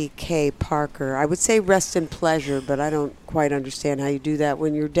 R.I.P. Kay Parker. I would say rest in pleasure, but I don't quite understand how you do that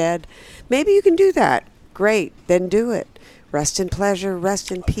when you're dead. Maybe you can do that. Great, then do it. Rest in pleasure,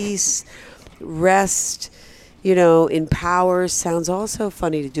 rest in peace, rest, in power. Sounds also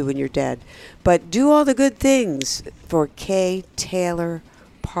funny to do when you're dead. But do all the good things for Kay Taylor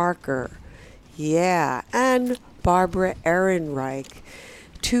Parker. Yeah, and Barbara Ehrenreich.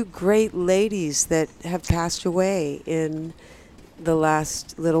 Two great ladies that have passed away in the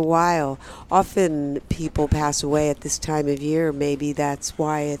last little while. Often people pass away at this time of year. Maybe that's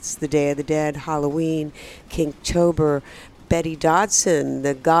why it's the Day of the Dead, Halloween, Kinktober. Betty Dodson,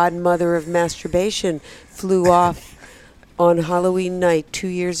 the godmother of masturbation, flew off on Halloween night 2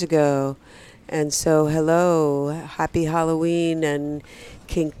 years ago. And so, hello, happy Halloween and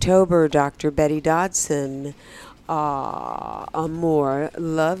Kinktober, Dr. Betty Dodson. Amor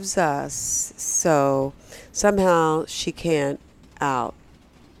loves us. So somehow she can't out.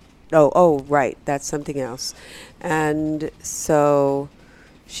 Oh, right, that's something else. And so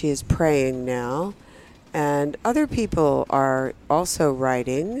she is praying now. And other people are also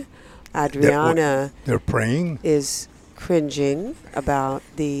writing. Adriana They're praying? is cringing about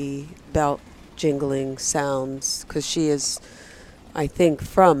the belt jingling sounds because she is, I think,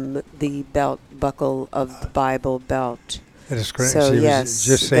 from the belt buckle of the Bible belt. That is correct. So, she yes, was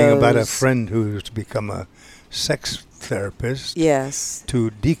just saying about a those- friend who's become a sex therapist Yes.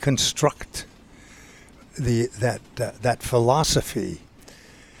 to deconstruct that philosophy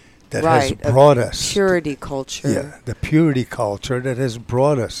that Right, has brought us Purity culture. yeah, the purity culture that has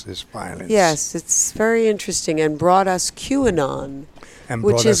brought us this violence. Yes, it's very interesting and brought us QAnon, and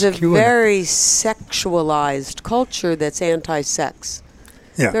which brought is us a QAnon. very sexualized culture that's anti-sex.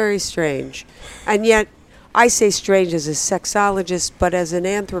 yeah. Very strange. And yet, I say strange as a sexologist, but as an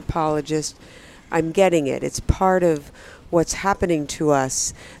anthropologist, I'm getting it. It's part of what's happening to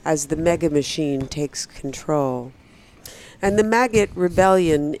us as the mega machine takes control. And the maggot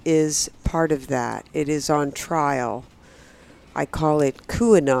rebellion is part of that. It is on trial. I call it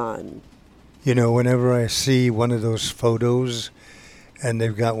QAnon. Whenever I see one of those photos and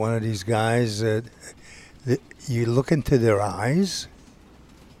they've got one of these guys, you look into their eyes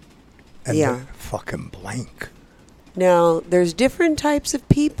and Yeah. they're fucking blank. Now, there's different types of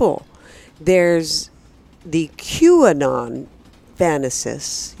people. There's the QAnon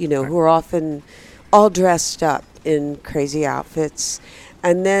fantasists, who are often all dressed up in crazy outfits.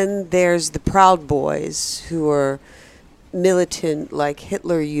 And then there's the Proud Boys, who are militant like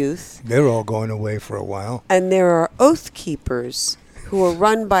Hitler Youth. They're all going away for a while. And there are Oath Keepers, who are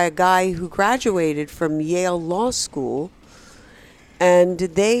run by a guy who graduated from Yale Law School. And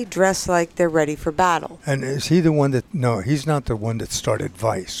they dress like they're ready for battle. And is he the one that... No, he's not the one that started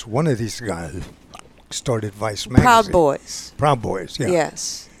Vice. One of these guys started Vice magazine. Proud Boys. Proud Boys, yeah.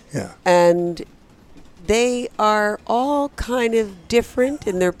 Yes. Yeah. And they are all kind of different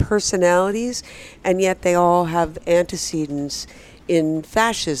in their personalities, and yet they all have antecedents in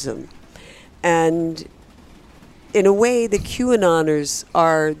fascism. And in a way, the QAnoners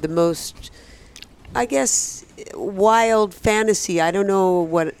are the most, I guess, wild fantasy. I don't know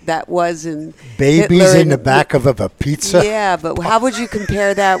what that was in Babies Hitler in the and- back of a pizza? Yeah, but how would you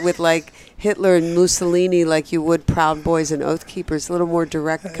compare that with like Hitler and Mussolini like you would Proud Boys and Oath Keepers? A little more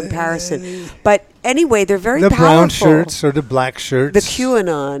direct comparison. But anyway, they're very The powerful. brown shirts or the black shirts. The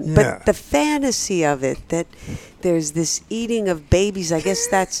QAnon. Yeah. But the fantasy of it, that there's this eating of babies, I guess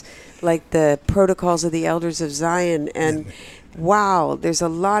that's like the protocols of the Elders of Zion. And wow, there's a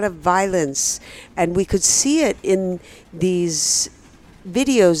lot of violence. And we could see it in these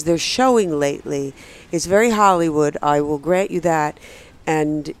videos they're showing lately. It's very Hollywood, I will grant you that.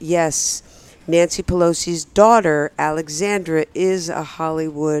 And yes, Nancy Pelosi's daughter, Alexandra, is a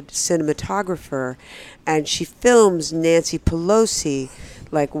Hollywood cinematographer, and she films Nancy Pelosi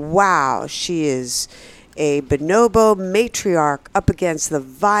like, wow, she is a bonobo matriarch up against the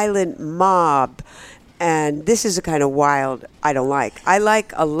violent mob. And this is a kind of wild I don't like. I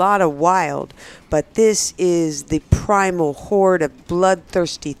like a lot of wild, but this is the primal horde of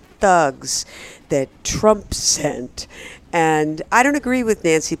bloodthirsty thugs that Trump sent. And I don't agree with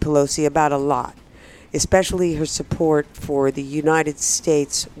Nancy Pelosi about a lot, especially her support for the United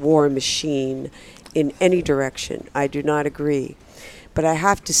States war machine in any direction. I do not agree. But I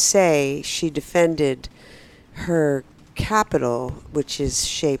have to say, she defended her Capitol, which is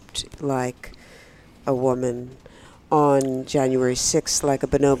shaped like a woman, on January 6th like a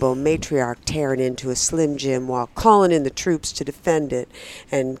bonobo matriarch tearing into a Slim Jim while calling in the troops to defend it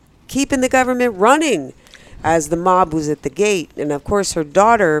and keeping the government running as the mob was at the gate. And of course her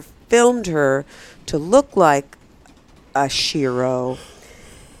daughter filmed her to look like a shero.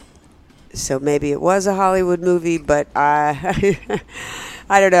 So maybe it was a Hollywood movie, but I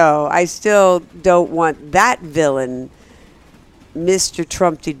don't know. I still don't want that villain, Mr.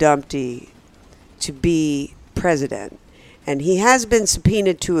 Trumpty Dumpty, to be president. And he has been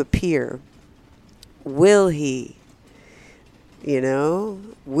subpoenaed to appear. Will he?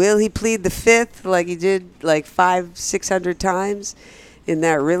 Will he plead the fifth like he did like 500-600 times in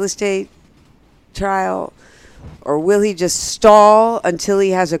that real estate trial? Or will he just stall until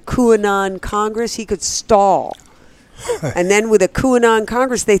he has a QAnon Congress? He could stall. And then with a QAnon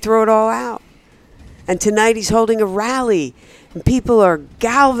Congress, they throw it all out. And tonight he's holding a rally. And people are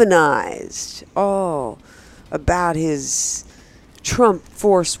galvanized. About his Trump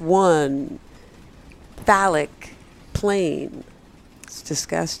Force One phallic plane. It's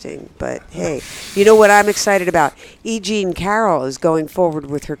disgusting. But hey, you know what I'm excited about? E. Jean Carroll is going forward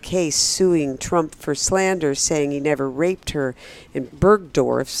with her case suing Trump for slander, saying he never raped her in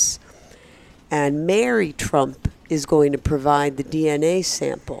Bergdorf's. And Mary Trump is going to provide the DNA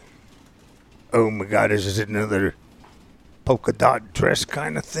sample. Oh my God, is it another polka dot dress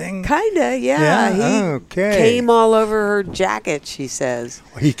kind of thing? Kinda, yeah. He came all over her jacket, she says.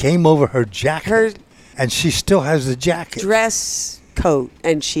 He came over her jacket, and she still has the jacket. Dress coat,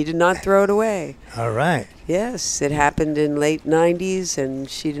 and she did not throw it away. All right. Yes, it happened in late 90s, and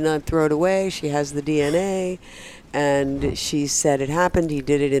she did not throw it away. She has the DNA, and she said it happened. He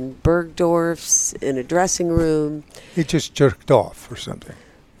did it in Bergdorf's in a dressing room. He just jerked off or something.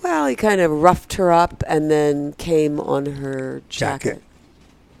 Well, he kind of roughed her up and then came on her jacket.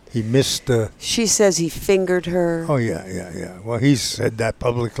 He missed the... She says he fingered her. Oh, yeah. Well, he said that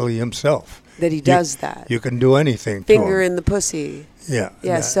publicly himself. That he does that. You can do anything Finger to him. in the pussy. Yeah.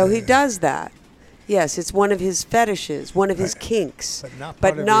 Yes, so he does that. Yes, it's one of his fetishes, one of his kinks.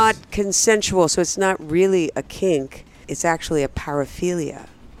 But not consensual, so it's not really a kink. It's actually a paraphilia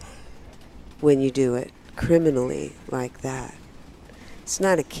when you do it criminally like that. It's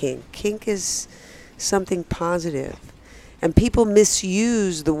not a kink. Kink is something positive. And people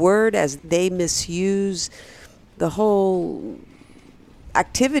misuse the word as they misuse the whole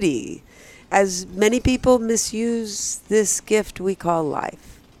activity, as many people misuse this gift we call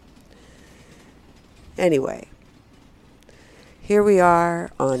life. Anyway, here we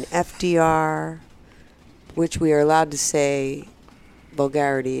are on FDR, which we are allowed to say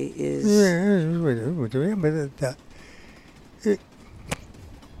vulgarity is...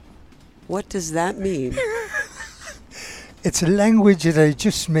 What does that mean? It's a language that I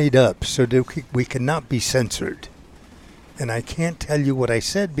just made up so that we cannot be censored. And I can't tell you what I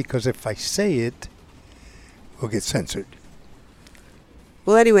said because if I say it, we'll get censored.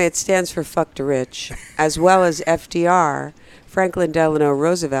 Well, anyway, it stands for fuck the rich, as well as FDR, Franklin Delano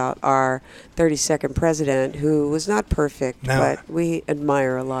Roosevelt, our 32nd president, who was not perfect, but we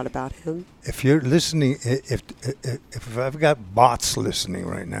admire a lot about him. If you're listening, if I've got bots listening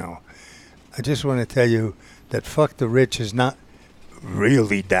right now, I just want to tell you that fuck the rich is not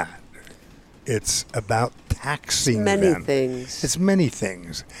really that. It's about taxing them. Many things. It's many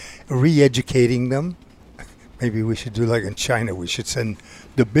things. Re-educating them. Maybe we should do like in China. We should send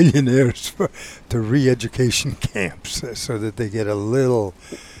the billionaires to re-education camps so that they get a little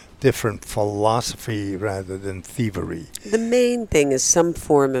different philosophy rather than thievery. The main thing is some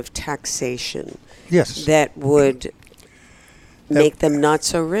form of taxation. Yes. That would make them not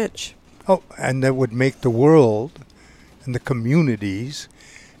so rich. Oh, and that would make the world and the communities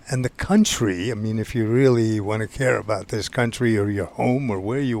and the country, I mean, if you really want to care about this country or your home or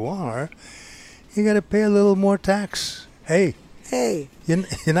where you are, you got to pay a little more tax. Hey, you're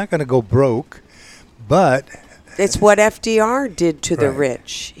not going to go broke, but... It's what FDR did to the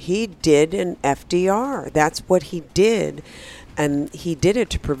rich. He did an FDR. That's what he did. And he did it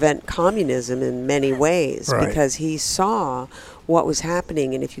to prevent communism in many ways because he saw what was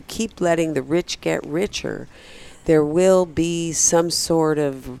happening. And if you keep letting the rich get richer, there will be some sort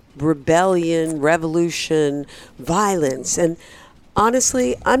of rebellion, revolution, violence. And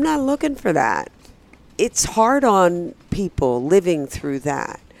honestly, I'm not looking for that. It's hard on people living through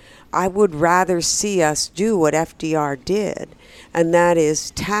that. I would rather see us do what FDR did, and that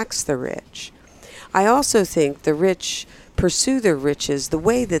is tax the rich. I also think the rich pursue their riches the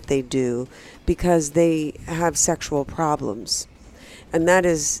way that they do because they have sexual problems. And that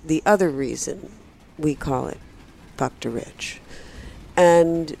is the other reason we call it fuck the rich.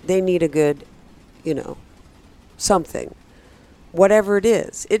 And they need a good, something. Whatever it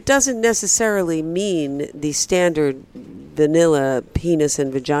is. It doesn't necessarily mean the standard vanilla penis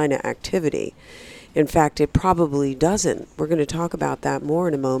and vagina activity. In fact, it probably doesn't. We're going to talk about that more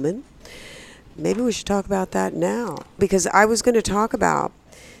in a moment. Maybe we should talk about that now. Because I was going to talk about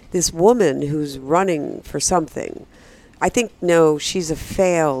this woman who's running for something. I think, no, she's a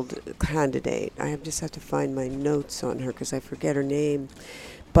failed candidate. I just have to find my notes on her because I forget her name.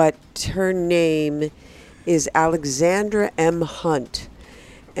 But her name is Alexandra M. Hunt.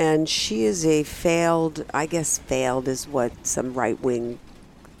 And she is a failed, I guess failed is what some right-wing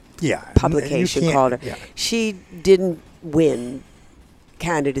publication called her. Yeah. She didn't win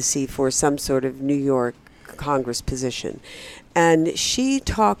candidacy for some sort of New York Congress position. And she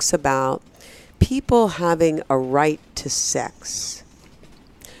talks about people having a right to sex.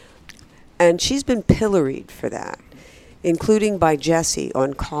 And she's been pilloried for that, including by Jesse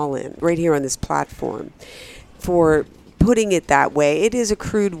on Callin, right here on this platform, for putting it that way. It is a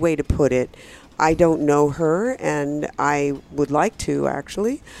crude way to put it. I don't know her, and I would like to,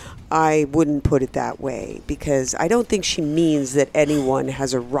 actually. I wouldn't put it that way, because I don't think she means that anyone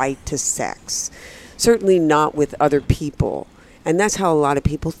has a right to sex. Certainly not with other people. And that's how a lot of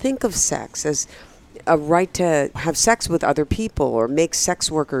people think of sex, as a right to have sex with other people or make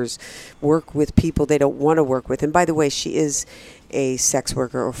sex workers work with people they don't want to work with. And by the way, she is a sex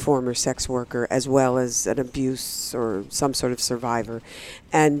worker or former sex worker, as well as an abuse or some sort of survivor.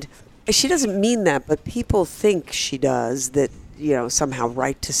 And she doesn't mean that, but people think she does, that, somehow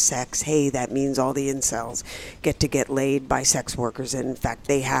right to sex. Hey, that means all the incels get laid by sex workers. And in fact,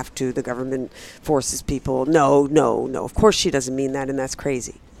 they have to. The government forces people. No. Of course she doesn't mean that, and that's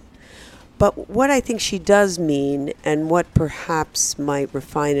crazy. But what I think she does mean, and what perhaps might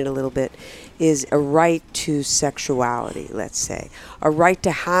refine it a little bit, is a right to sexuality, let's say. A right to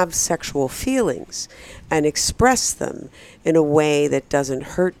have sexual feelings and express them in a way that doesn't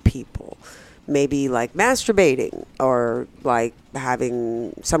hurt people. Maybe like masturbating, or like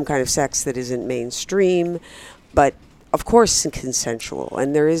having some kind of sex that isn't mainstream, but of course consensual,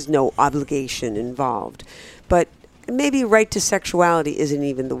 and there is no obligation involved. But maybe right to sexuality isn't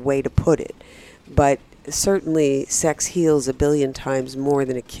even the way to put it, but certainly sex heals 1 billion times more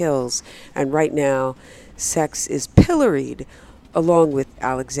than it kills, and right now sex is pilloried along with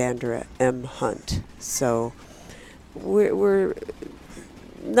Alexandra M. Hunt. So we're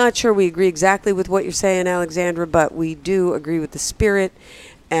not sure we agree exactly with what you're saying, Alexandra, but we do agree with the spirit,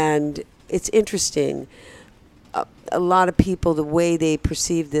 and it's interesting. A lot of people, the way they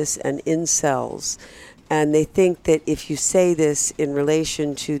perceive this, and incels, and they think that if you say this in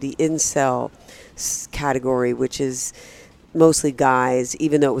relation to the incel category, which is mostly guys,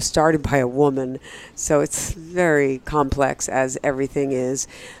 even though it was started by a woman, so it's very complex, as everything is,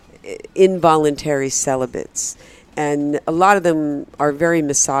 involuntary celibates. And a lot of them are very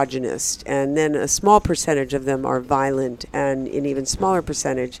misogynist, and then a small percentage of them are violent, and an even smaller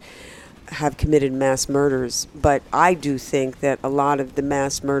percentage have committed mass murders. But I do think that a lot of the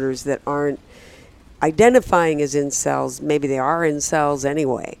mass murders that aren't identifying as incels, maybe they are incels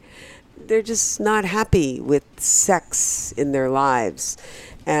anyway, they're just not happy with sex in their lives.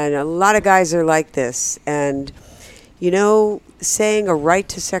 And a lot of guys are like this. And, saying a right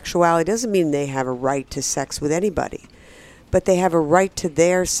to sexuality doesn't mean they have a right to sex with anybody, but they have a right to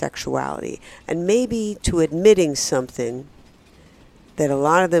their sexuality, and maybe to admitting something that a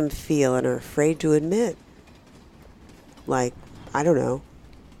lot of them feel and are afraid to admit. Like, I don't know,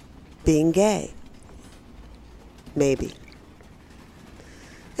 being gay. Maybe.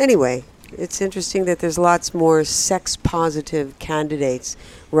 Anyway, it's interesting that there's lots more sex-positive candidates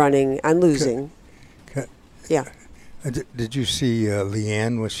running and losing. Yeah. Did you see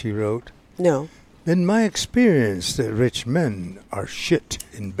Leanne, what she wrote? No. In my experience, the rich men are shit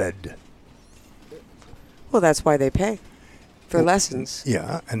in bed. Well, that's why they pay for lessons.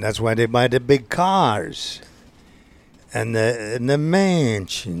 Yeah, and that's why they buy the big cars and the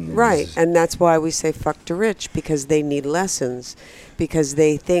mansions. Right, and that's why we say fuck the rich, because they need lessons, because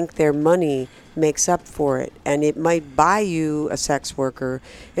they think their money makes up for it. And it might buy you a sex worker.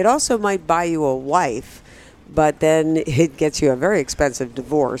 It also might buy you a wife, but then it gets you a very expensive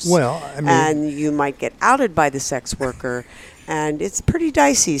divorce. Well, I mean, and you might get outed by the sex worker, and it's pretty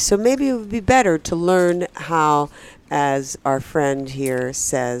dicey. So maybe it would be better to learn how, as our friend here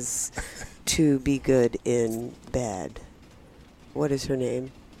says, to be good in bed. What is her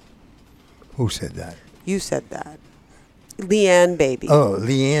name? Who said that? You said that. Leanne Baby. Oh,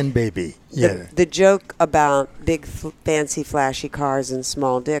 Leanne Baby. Yeah. The joke about big, fancy, flashy cars and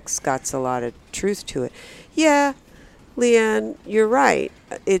small dicks got a lot of truth to it. Yeah, Leanne, you're right.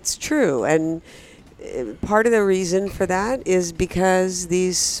 It's true. And part of the reason for that is because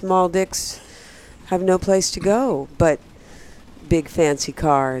these small dicks have no place to go but big, fancy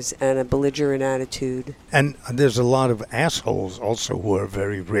cars and a belligerent attitude. And there's a lot of assholes also who are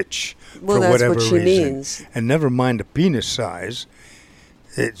very rich Well, for that's whatever what she reason. means. And never mind the penis size.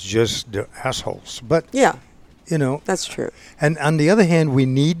 It's just the assholes. But, Yeah, you know. that's true. And on the other hand, we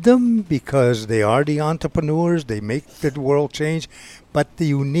need them because they are the entrepreneurs. They make the world change. But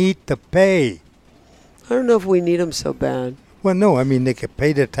you need to pay. I don't know if we need them so bad. Well, no, I mean, they can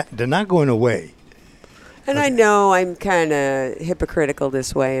pay their they're not going away. And I know I'm kind of hypocritical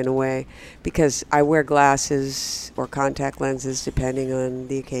this way in a way because I wear glasses or contact lenses depending on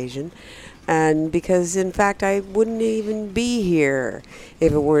the occasion. And because, in fact, I wouldn't even be here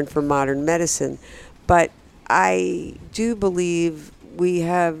if it weren't for modern medicine. But I do believe we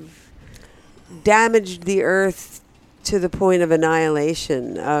have damaged the earth to the point of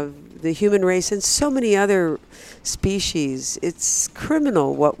annihilation of the human race and so many other species. It's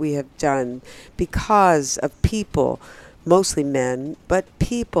criminal what we have done because of people, mostly men, but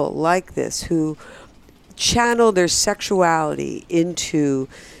people like this who channel their sexuality into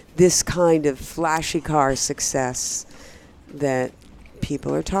this kind of flashy car success that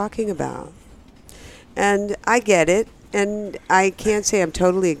people are talking about. And I get it, and I can't say I'm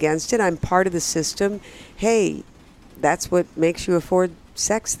totally against it. I'm part of the system. Hey, that's what makes you afford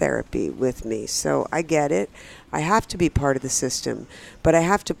sex therapy with me. So I get it. I have to be part of the system. But I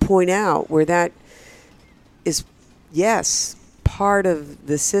have to point out where that is, yes, part of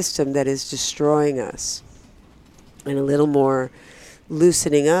the system that is destroying us. And a little more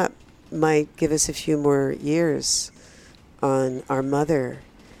loosening up might give us a few more years on our mother,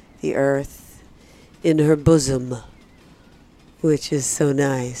 the earth, in her bosom, which is so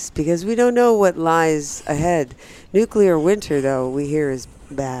nice because we don't know what lies ahead. Nuclear winter, though, we hear is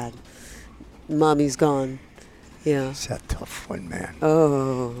bad. Mommy's gone. Yeah. It's a tough one, man.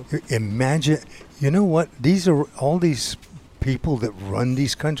 Oh. Imagine, you know what? These are all these people that run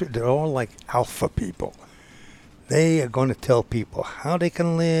these countries. They're all like alpha people. They are going to tell people how they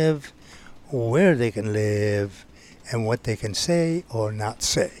can live, where they can live, and what they can say or not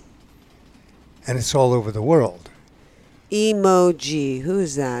say. And it's all over the world. Emoji. Who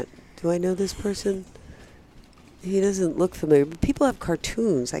is that? Do I know this person? He doesn't look familiar. But people have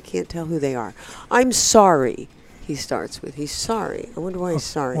cartoons. I can't tell who they are. I'm sorry, he starts with. He's sorry. I wonder why he's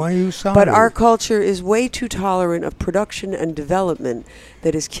sorry. Why are you sorry? But our culture is way too tolerant of production and development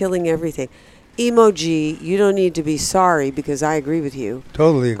that is killing everything. Emoji, you don't need to be sorry because I agree with you.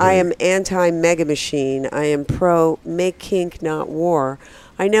 Totally agree. I am anti-mega machine. I am pro make kink, not war.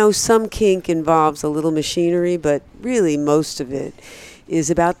 I know some kink involves a little machinery, but really most of it is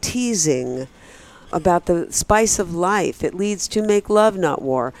about teasing, about the spice of life. It leads to make love, not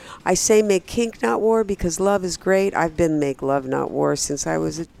war. I say make kink, not war, because love is great. I've been make love, not war since I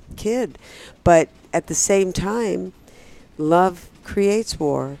was a kid. But at the same time, love creates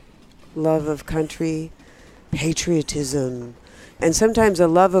war. Love of country, patriotism, and sometimes a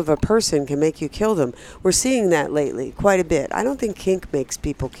love of a person can make you kill them. We're seeing that lately quite a bit. I don't think kink makes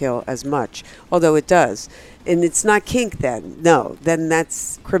people kill as much, although it does. And it's not kink then. No, then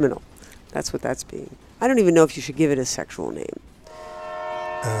that's criminal. That's what that's being. I don't even know if you should give it a sexual name.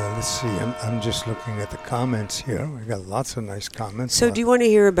 Let's see. I'm just looking at the comments here. We got lots of nice comments. So do you want to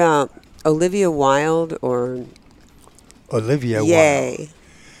hear about Olivia Wilde or Olivia Wilde? Yay?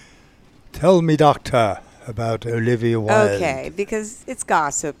 Tell me, doctor, about Olivia Wilde. Okay, because it's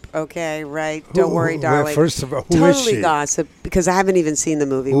gossip, okay, right? Don't worry, darling. First of all, who is totally she? gossip, because I haven't even seen the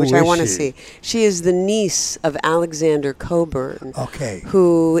movie, which I want to see. She is the niece of Alexander Cockburn, Okay.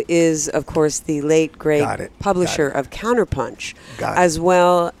 who is, of course, the late, great publisher of Counterpunch, as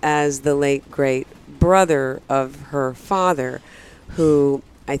well as the late, great brother of her father, who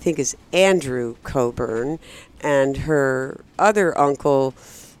I think is Andrew Cockburn, and her other uncle,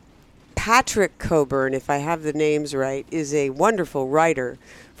 Patrick Cockburn, if I have the names right, is a wonderful writer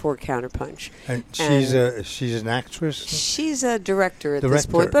for Counterpunch. And she's an actress? She's a director at this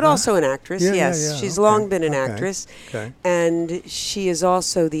point, but also an actress, yes. She's long been an actress. Okay. And she is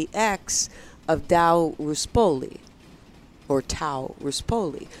also the ex of Tao Ruspoli,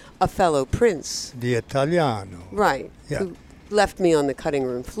 a fellow prince. The Italiano. Right, Yeah. who left me on the cutting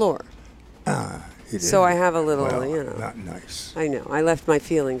room floor. So I have a little, Not nice. I know. I left my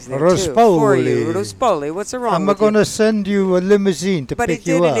feelings there Rospoli. too for you, Rospoli. What's wrong I'm with going you? to send you a limousine to But he pick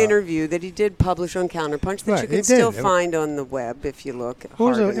you did up. an interview that he did publish on Counterpunch that Right, you he can still did. find on the web if you look It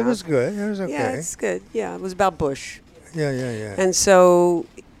hard was enough. good. It was okay. Yeah, it's good. Yeah, it was about Bush. Yeah. And so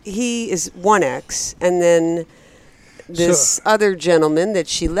he is one ex, and then this other gentleman that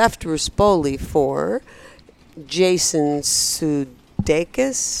she left Ruspoli for, Jason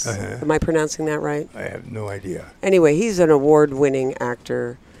Sudeikis. Am I pronouncing that right? I have no idea. Anyway, he's an award-winning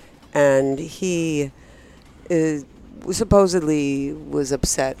actor, and he supposedly was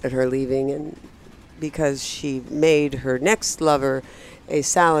upset at her leaving, and because she made her next lover a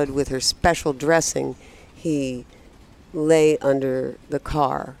salad with her special dressing, he lay under the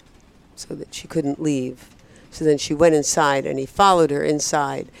car so that she couldn't leave. So then she went inside, and he followed her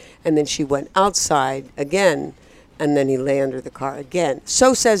inside, and then she went outside again, and then he lay under the car again.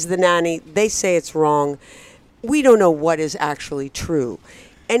 So says the nanny. They say it's wrong. We don't know what is actually true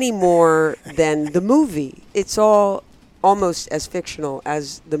any more than the movie. It's all almost as fictional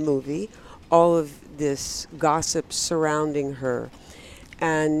as the movie, all of this gossip surrounding her.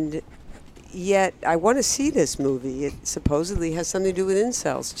 And yet I want to see this movie. It supposedly has something to do with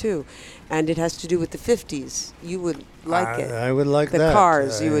incels, too. And it has to do with the 50s. You would like it. I would like the that.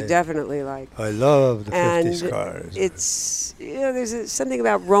 Cars you would definitely like. I love the And 50s cars. it's, there's something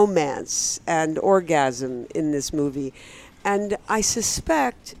about romance and orgasm in this movie. And I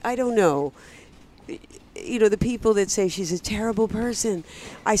suspect, I don't know, the people that say she's a terrible person,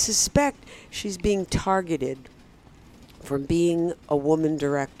 I suspect she's being targeted for being a woman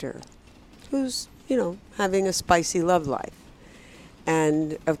director who's, having a spicy love life.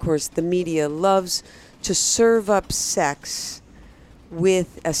 And, of course, the media loves to serve up sex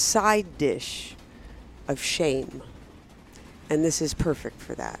with a side dish of shame. And this is perfect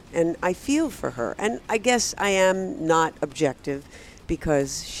for that. And I feel for her. And I guess I am not objective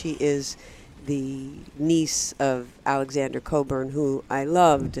because she is the niece of Alexander Coburn, who I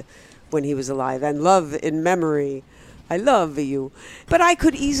loved when he was alive and love in memory. I love you. But I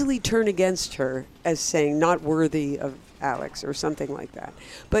could easily turn against her as saying not worthy of Alex or something like that.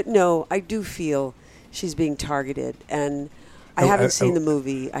 But no, I do feel she's being targeted. And I haven't seen the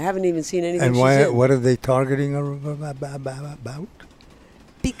movie. I haven't even seen anything and she's in. what are they targeting her about?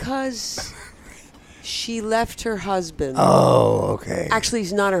 Because she left her husband. Oh, okay. Actually,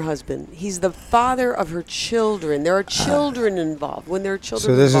 he's not her husband. He's the father of her children. There are children involved. When there are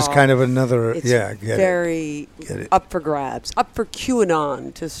children So this involved, is kind of another, it's get very it. up for grabs, up for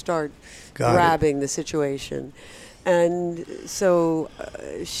QAnon to start Got grabbing the situation. And so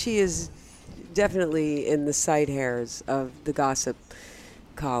she is definitely in the sight hairs of the gossip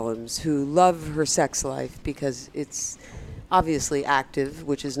columns who love her sex life because it's obviously active,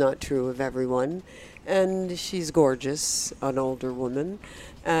 which is not true of everyone. And she's gorgeous, an older woman,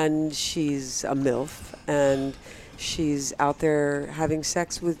 and she's a MILF, and she's out there having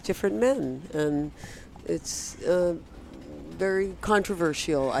sex with different men. And it's very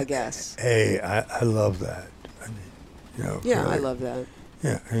controversial, I guess. Hey, I love that. I mean, Yeah, really. I love that.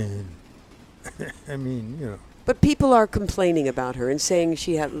 Yeah, I mean, But people are complaining about her and saying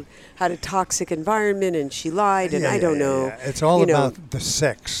she had a toxic environment and she lied, and I don't know. Yeah. It's all about the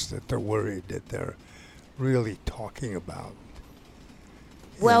sex that they're worried that they're really talking about.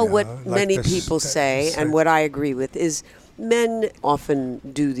 Well, what like many the people say, and what I agree with, is men often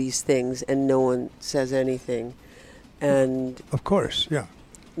do these things and no one says anything. And of course, yeah.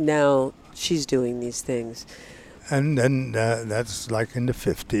 now she's doing these things. And then that's like in the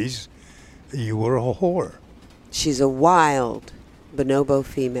 50s, you were a whore. She's a wild bonobo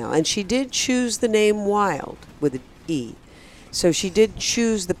female. And she did choose the name Wild with an E. So she did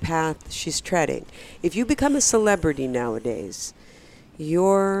choose the path she's treading. If you become a celebrity nowadays,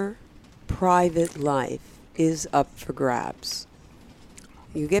 your private life is up for grabs.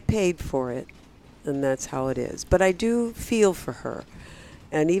 You get paid for it, and that's how it is. But I do feel for her.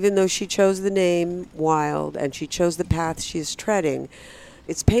 And even though she chose the name Wild and she chose the path she is treading,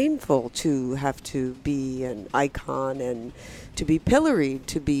 it's painful to have to be an icon and to be pilloried,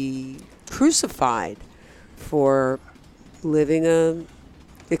 to be crucified for living a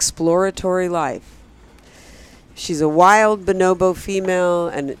exploratory life. She's a wild bonobo female,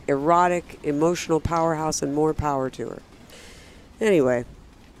 an erotic, emotional powerhouse, and more power to her. Anyway.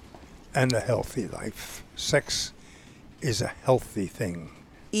 And a healthy life. Sex is a healthy thing.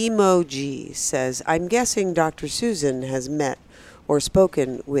 Emoji says, I'm guessing Dr. Susan has met or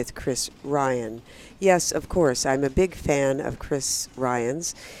spoken with Chris Ryan. Yes, of course, I'm a big fan of Chris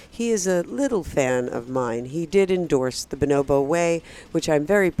Ryan's. He is a little fan of mine. He did endorse the Bonobo Way, which I'm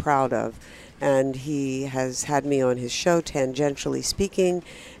very proud of. And he has had me on his show, Tangentially Speaking.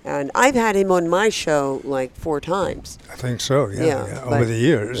 And I've had him on my show like 4 times. I think so, yeah, over the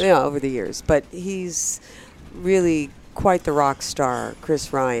years. Yeah, over the years. But he's really quite the rock star,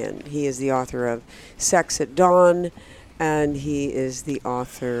 Chris Ryan. He is the author of Sex at Dawn, and he is the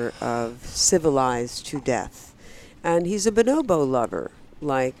author of Civilized to Death. And he's a bonobo lover,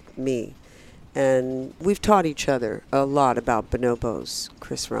 like me. And we've taught each other a lot about bonobos,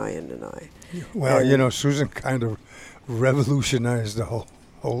 Chris Ryan and I. Well, And Susan kind of revolutionized the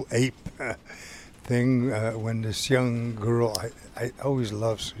whole ape thing when this young girl, I always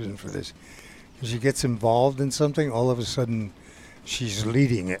love Susan for this. She gets involved in something, all of a sudden she's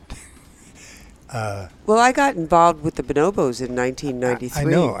leading it. well, I got involved with the bonobos in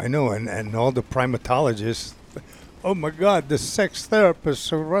 1993. I know, and all the primatologists, oh my God, the sex therapist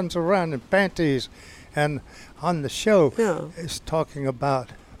who runs around in panties and on the show is talking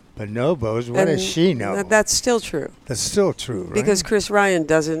about bonobos. What does she know? That's still true. That's still true, right? Because Chris Ryan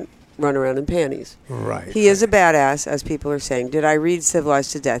doesn't run around in panties. Right. He is a badass, as people are saying. Did I read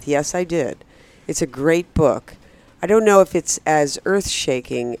Civilized to Death? Yes, I did. It's a great book. I don't know if it's as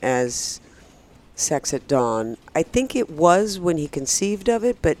earth-shaking as Sex at Dawn. I think it was when he conceived of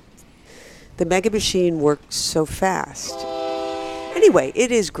it, but the Mega Machine worked so fast. Anyway,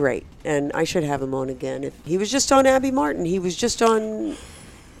 it is great, and I should have him on again. He was just on Abby Martin. He was just on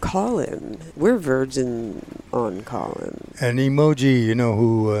Callin. We're Vergin on Callin. And Emoji, you know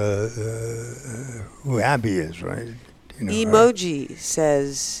who Abby is, right? Emoji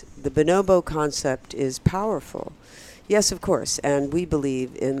says the bonobo concept is powerful. Yes, of course, and we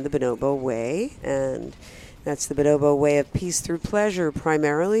believe in the Bonobo Way, and that's the Bonobo Way of peace through pleasure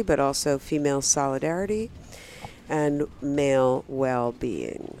primarily, but also female solidarity and male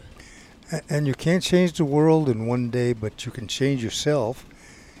well-being. And you can't change the world in one day, but you can change yourself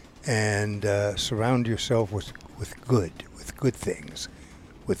and surround yourself with good things,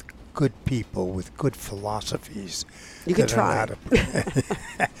 with good people, with good philosophies. You can try.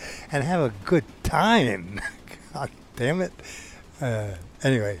 And have a good time. God damn it.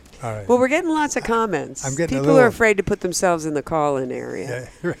 Anyway, all right. Well, we're getting lots of comments. I'm getting People are afraid to put themselves in the call-in area.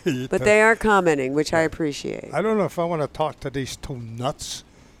 Yeah, right. But they are commenting, which I appreciate. I don't know if I want to talk to these two nuts.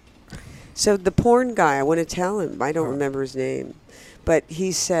 So the porn guy, I want to tell him. I don't remember his name. But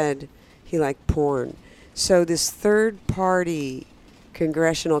he said he liked porn. So this third-party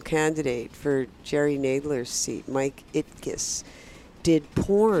congressional candidate for Jerry Nadler's seat, Mike Itkes, did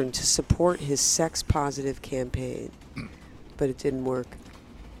porn to support his sex-positive campaign. But it didn't work.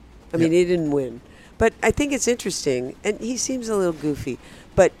 I mean, he didn't win. But I think it's interesting, and he seems a little goofy,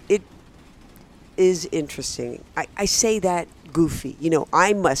 but it is interesting. I say that goofy.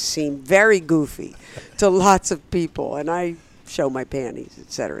 I must seem very goofy to lots of people, and I show my panties,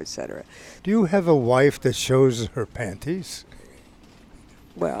 et cetera, et cetera. Do you have a wife that shows her panties?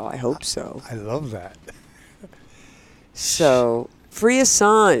 Well, I hope so. I love that. So, free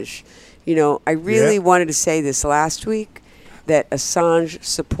Assange. I really wanted to say this last week, that Assange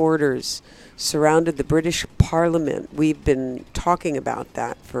supporters surrounded the British Parliament. We've been talking about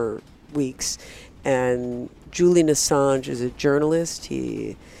that for weeks. And Julian Assange is a journalist.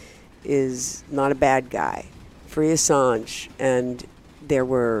 He is not a bad guy. Free Assange. And there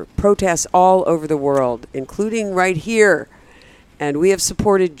were protests all over the world, including right here. And we have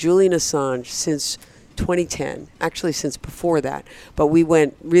supported Julian Assange since 2010. Actually, since before that. But we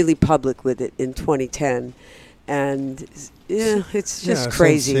went really public with it in 2010. And it's just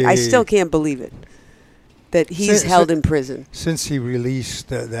crazy. I still can't believe it, that he's held in prison. Since he released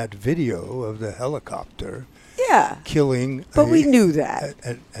that video of the helicopter killing. But we knew that.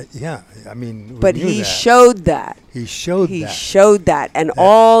 I mean, but he showed that. He showed that. And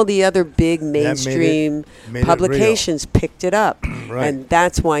all the other big mainstream publications picked it up. Right. And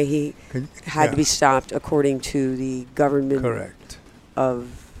that's why he had to be stopped, according to the government of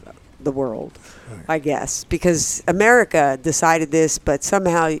the world. I guess, because America decided this, but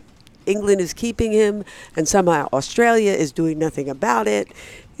somehow England is keeping him, and somehow Australia is doing nothing about it.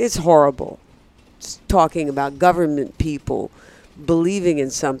 It's horrible. It's talking about government people believing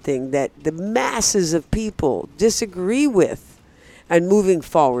in something that the masses of people disagree with and moving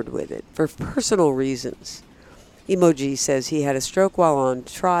forward with it for personal reasons. Emoji says he had a stroke while on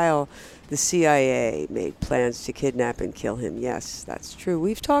trial. The CIA made plans to kidnap and kill him. Yes, that's true.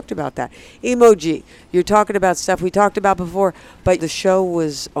 We've talked about that. Emoji, you're talking about stuff we talked about before, but the show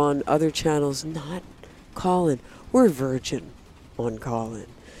was on other channels, not Callin. We're Vergin on Callin.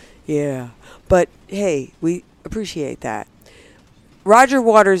 Yeah. But, hey, we appreciate that. Roger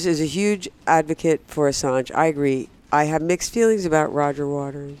Waters is a huge advocate for Assange. I agree. I have mixed feelings about Roger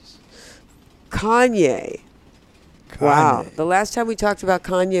Waters. Kanye. Wow. The last time we talked about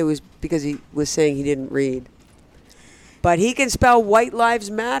Kanye was because he was saying he didn't read. But he can spell White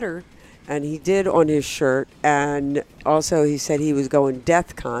Lives Matter. And he did on his shirt. And also he said he was going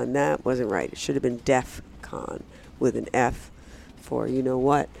DEFCON. That wasn't right. It should have been DEFCON with an F for you know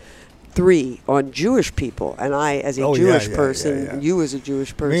what. 3 on Jewish people. And I, as a Jewish person, you as a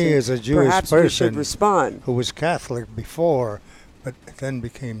Jewish person, me as a Jewish perhaps person we should respond. who was Catholic before, but then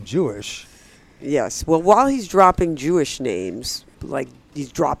became Jewish. Yes. Well, while he's dropping Jewish names, like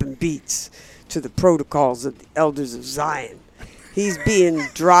he's dropping beats to the protocols of the Elders of Zion, he's being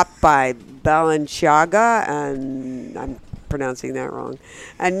dropped by Balenciaga, and I'm pronouncing that wrong.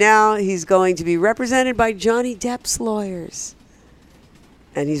 And now he's going to be represented by Johnny Depp's lawyers.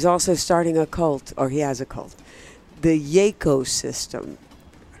 And he's also starting a cult, or he has a cult, the Yako system.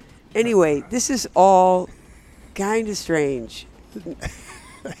 Anyway, this is all kind of strange.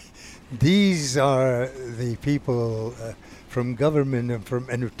 These are the people from government and from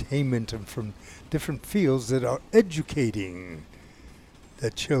entertainment and from different fields that are educating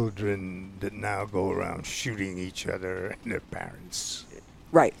the children that now go around shooting each other and their parents.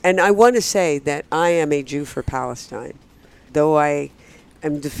 Right. And I want to say that I am a Jew for Palestine. Though I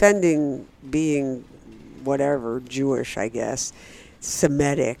am defending being whatever, Jewish, I guess,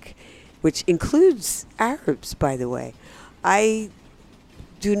 Semitic, which includes Arabs, by the way. I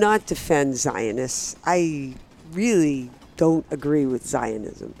do not defend Zionists. I really don't agree with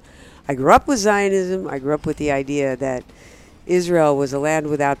Zionism. I grew up with Zionism. I grew up with the idea that Israel was a land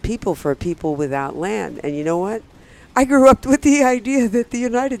without people for a people without land. And you know what? I grew up with the idea that the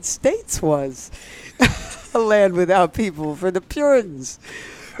United States was a land without people for the Puritans.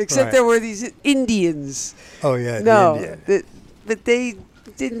 Except there were these Indians. Oh, yeah. No, but they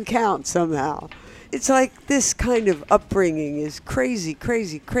didn't count somehow. It's like this kind of upbringing is crazy,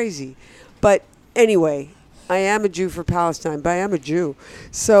 crazy, crazy. But anyway, I am a Jew for Palestine, but I am a Jew.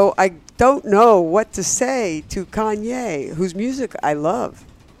 So I don't know what to say to Kanye, whose music I love.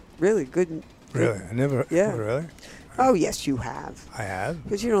 Really good. Really? I never. Yeah. Really? Oh, yes, you have. I have?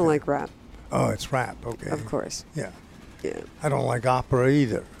 But you don't like rap. Oh, it's rap. Okay. Of course. Yeah. Yeah. I don't like opera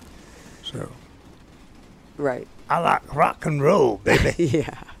either. So. Right. I like rock and roll, baby.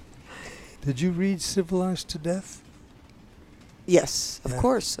 Yeah. Did you read Civilized to Death? Yes, of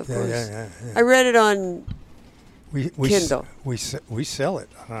course, of course. Yeah. I read it on we Kindle. We sell it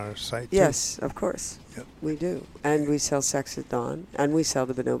on our site, too. Yes, of course. Yep. We do. And we sell Sex at Dawn, and we sell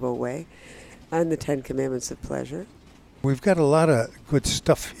The Bonobo Way, and the 10 Commandments of Pleasure. We've got a lot of good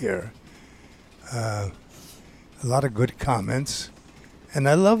stuff here. A lot of good comments. And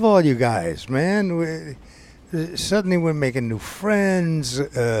I love all you guys, man. Suddenly we're making new friends.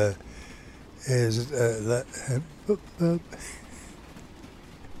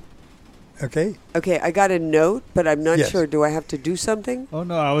 Okay. Okay, I got a note, but I'm not Yes. sure. Do I have to do something? Oh,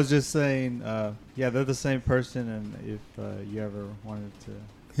 no, I was just saying, yeah, they're the same person, and if you ever wanted to...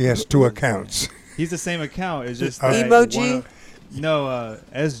 He has 2 accounts. He's the same account. It's just Okay. that Emoji?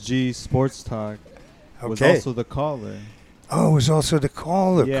 SG Sports Talk was Okay. also the caller. Oh, it was also the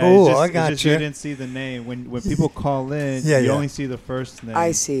caller. Yeah, Cool. it's just, I it's got just you. you didn't see the name. When people call in, Yeah, you yeah. only see the first name.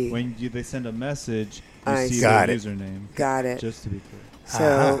 I see. When they send a message, you I see see. Got the it. username. Got it. Just to be clear.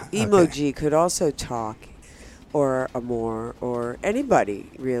 So Okay. Emoji could also talk, or Amor, or anybody,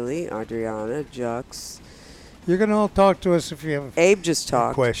 really. Adriana, Jux. You can all talk to us if you have Abe just a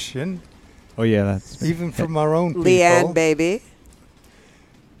talked. question. Oh, yeah, that's... Even from our own people. Leanne, baby.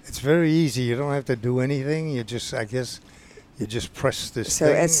 It's very easy. You don't have to do anything. You just, I guess, you just press this So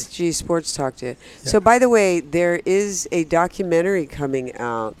thing. SG Sports talked to you. Yeah. So by the way, there is a documentary coming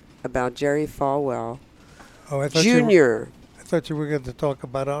out about Jerry Falwell Oh, I thought Jr. I thought you were going to talk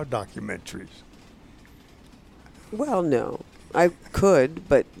about our documentaries. Well, no. I could,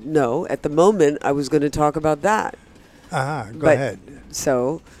 but no. At the moment, I was going to talk about that. Go But- ahead.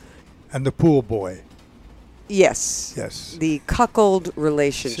 So, And the pool boy. yes. Yes. The cuckold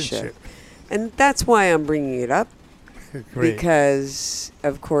relationship. And that's why I'm bringing it up. Great. Because,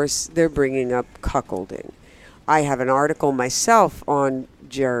 of course, they're bringing up cuckolding. I have an article myself on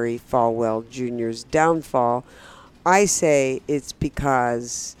Jerry Falwell Jr.'s downfall. I say it's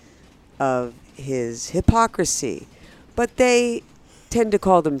because of his hypocrisy. But they tend to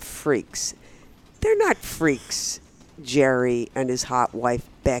call them freaks. They're not freaks, Jerry and his hot wife,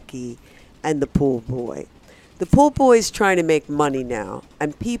 Becky, and the pool boy. The pool boy's trying to make money now,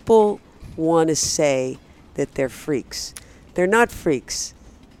 and people want to say that they're freaks. They're not freaks.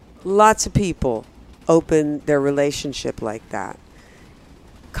 Lots of people open their relationship like that.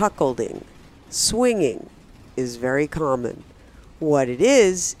 Cuckolding, swinging is very common. What it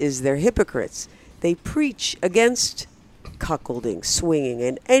is they're hypocrites. They preach against cuckolding, swinging,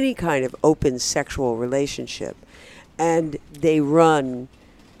 and any kind of open sexual relationship. And they run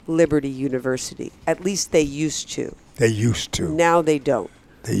Liberty University. At least they used to. They used to. Now they don't.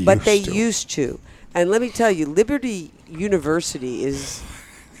 They used to. And let me tell you, Liberty University is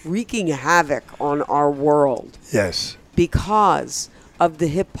wreaking havoc on our world. Yes. Because of the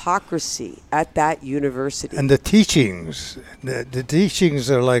hypocrisy at that university. And the teachings. The teachings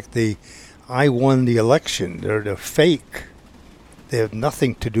are like I won the election. They're fake. They have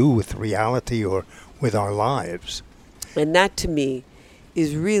nothing to do with reality or with our lives. And that, to me,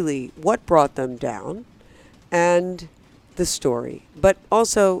 is really what brought them down and the story. But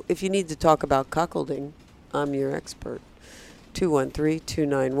also, if you need to talk about cuckolding, I'm your expert.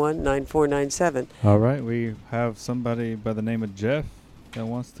 213-291-9497. All right, we have somebody by the name of Jeff that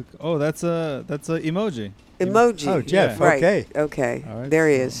wants to. Oh, that's a emoji. Emoji. Oh, Jeff. Yeah. Right. Okay. Okay. All right, There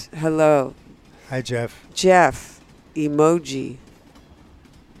he so- is. Hello. Hi, Jeff. Jeff. Emoji.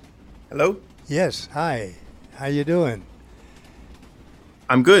 Hello? Yes. Hi. How you doing?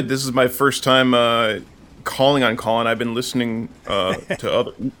 I'm good. This is my first time calling on Callin. I've been listening to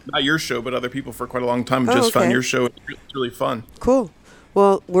other, not your show, but other people for quite a long time. Oh, Just found okay. your show. It's really fun. Cool.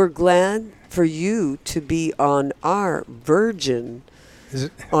 Well, we're glad for you to be on our Vergin Is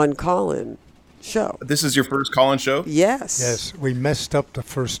it? on Callin show. This is your first Callin show? Yes. Yes. We messed up the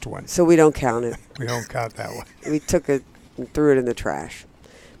first one. So we don't count it. We don't count that one. We took it and threw it in the trash.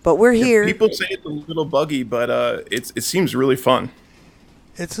 But we're here. People say it's a little buggy, but it seems really fun.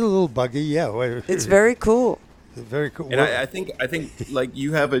 It's a little buggy, yeah. It's very cool. very cool. And I think like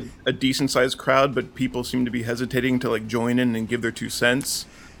you have a decent sized crowd, but people seem to be hesitating to like join in and give their 2 cents.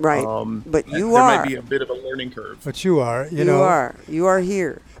 Right. But you there are. might be a bit of a learning curve. But you are, you You know. are. You are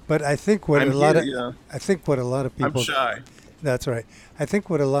here. But I think what I'm a lot here, of I think what a lot of I'm people shy. That's right. I think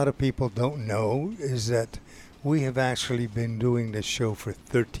what a lot of people don't know is that we have actually been doing this show for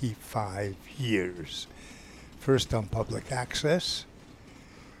 35 years. First on public access,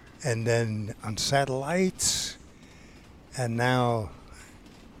 and then on satellites, and now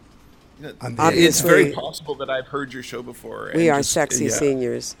on the Obviously. It's very possible that I've heard your show before. We and are just- sexy yeah.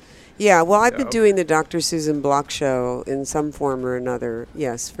 seniors. Yeah, well, I've been Yeah. doing the Dr. Susan Block show in some form or another,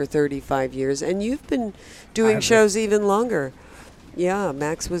 yes, for 35 years. And you've been doing I've shows even longer. Yeah,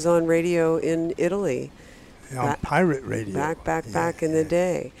 Max was on radio in Italy on back- pirate radio. back in the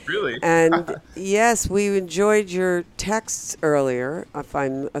day. Really? And yes, we enjoyed your texts earlier. If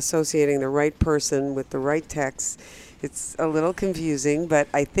I'm associating the right person with the right text, it's a little confusing, but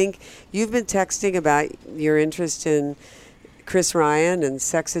I think you've been texting about your interest in Chris Ryan and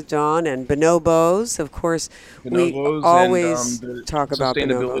Sex at Dawn and bonobos. Of course, we Bonobos always and, the talk about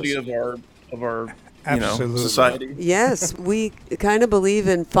sustainability bonobos. of our Absolutely. society. Yes, we kind of believe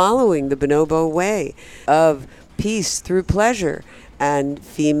in following the bonobo way of peace through pleasure and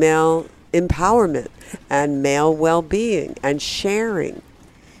female empowerment and male well-being and sharing.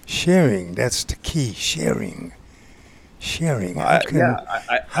 Sharing, that's the key. Sharing.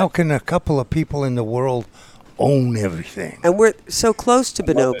 How can a couple of people in the world own everything? And we're so close to love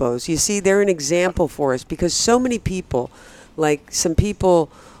it. bonobos. You see, they're an example for us because so many people, like some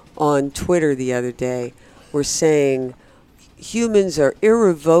people on Twitter the other day, were saying humans are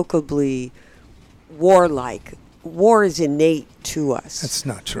irrevocably warlike. War is innate to us. That's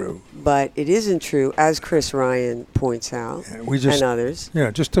not true. But it isn't true, as Chris Ryan points out, We just, and others.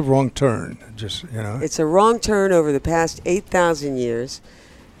 just a wrong turn. Just, It's a wrong turn over the past 8,000 years,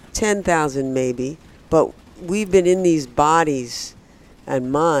 10,000 maybe, but we've been in these bodies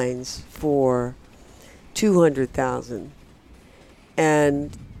and minds for 200,000.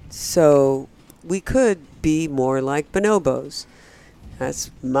 And so we could be more like bonobos.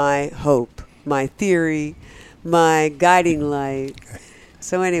 That's my hope, my theory, my guiding light.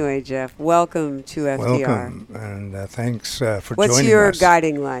 So anyway, Jeff, welcome to FDR. welcome, and thanks for What's joining your us.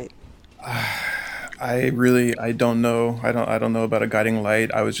 guiding light? I don't know. I don't know about a guiding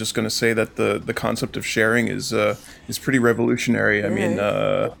light. I was just going to say that the concept of sharing is pretty revolutionary. I mean,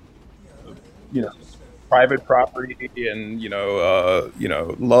 private property and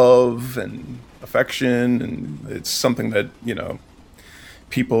love and affection, and it's something that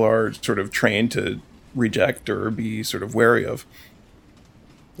people are sort of trained to reject or be sort of wary of.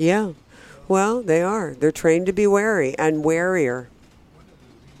 Yeah. Well, they are. They're trained to be wary and warier.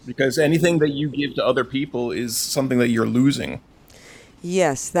 Because anything that you give to other people is something that you're losing.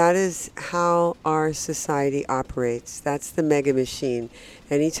 Yes, that is how our society operates. That's the mega machine.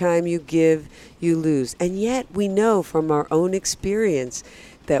 Anytime you give, you lose. And yet we know from our own experience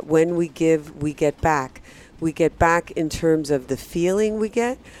that when we give, we get back. We get back in terms of the feeling we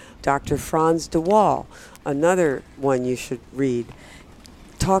get. Dr. Franz de Waal, another one you should read,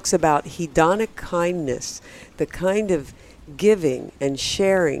 talks about hedonic kindness, the kind of giving and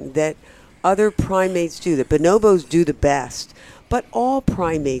sharing that other primates do, that bonobos do the best. But all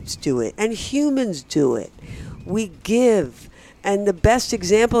primates do it, and humans do it. We give, and the best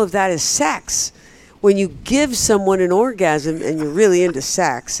example of that is sex. When you give someone an orgasm and you're really into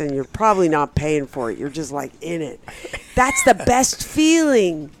sex and you're probably not paying for it, you're just like in it. That's the best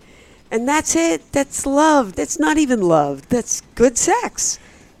feeling. And that's it. That's love. That's not even love. That's good sex.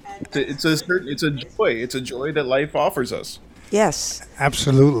 It's a joy. It's a joy that life offers us. Yes.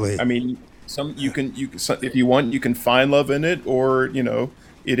 Absolutely. I mean, if you want, you can find love in it, or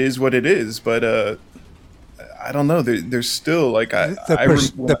it is what it is. But I don't know. There's still like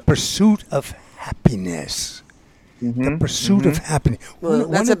the pursuit of happiness. The pursuit of happiness. Well,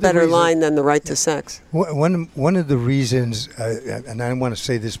 that's a better line than the right to sex. One of the reasons, and I want to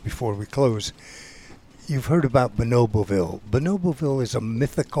say this before we close, you've heard about Bonoboville. Bonoboville is a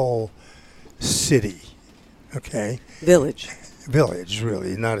mythical city, okay? Village,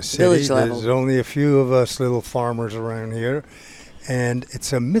 really, not a city. Village level. There's only a few of us little farmers around here, and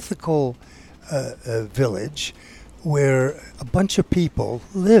it's a mythical village where a bunch of people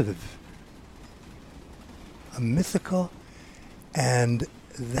live. A mythical, and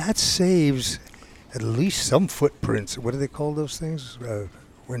that saves at least some footprints. What do they call those things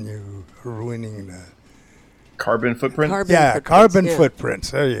when you are ruining the carbon footprint? Carbon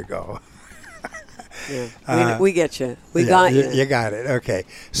footprints. There you go. Yeah. We get you. We got you. You got it. Okay.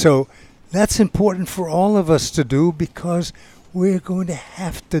 So that's important for all of us to do, because we're going to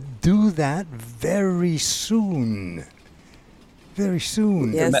have to do that very soon. Very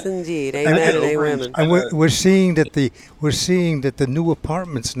soon. Yes, indeed. Amen and amen. And we're seeing that the new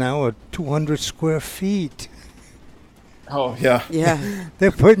apartments now are 200 square feet. Oh yeah. Yeah.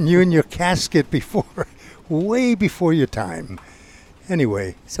 They're putting you in your casket way before your time.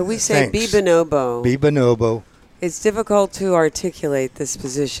 Anyway. So we say be bonobo. Be bonobo. It's difficult to articulate this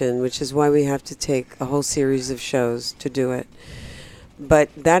position, which is why we have to take a whole series of shows to do it. But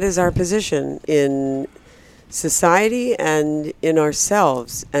that is our position in society and in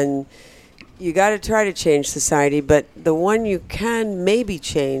ourselves. And you got to try to change society, but the one you can maybe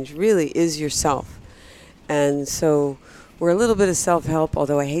change really is yourself. And so we're a little bit of self-help,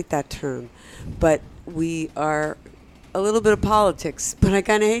 although I hate that term. But we are a little bit of politics, but I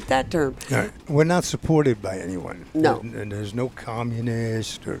kind of hate that term. We're not supported by anyone. No. And there's no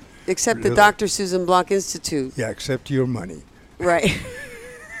communist or... Except the Dr. Susan Block Institute. Yeah, except your money. Right.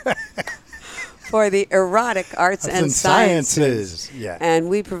 For the erotic arts and sciences. Yeah. And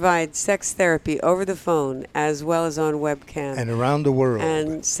we provide sex therapy over the phone as well as on webcam. And around the world.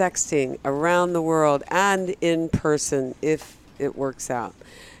 And sexting around the world and in person if it works out.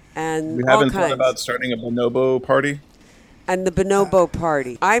 And we haven't thought about starting a bonobo party? And the bonobo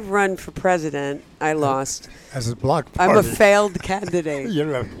party. I've run for president. I lost. As a block party. I'm a failed candidate.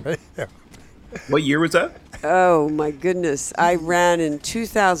 You're What year was that? Oh, my goodness. I ran in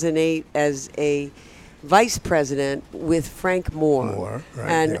 2008 as a vice president with Frank Moore. Right,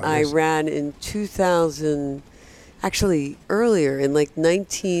 and I ran in 2000, actually earlier, in like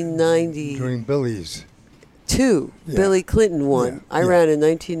 1990. During Billy's. Billy Clinton won. Yeah, I ran in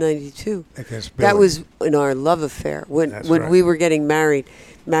 1992. Against Billy. That was in our love affair. When we were getting married,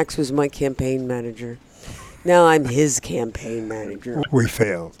 Max was my campaign manager. Now I'm his campaign manager. We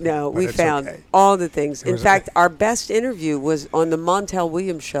failed. No, we found all the things. In fact, our best interview was on the Montel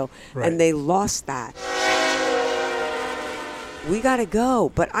Williams show, and they lost that. We got to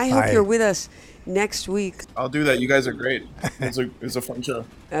go, but I hope you're with us next week. I'll do that. You guys are great. It's a fun show.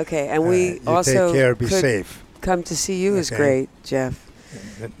 Okay, and we also take care. Be safe. Come to see you is great, Jeff.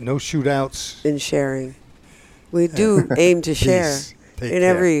 No shootouts. In sharing. We do aim to share in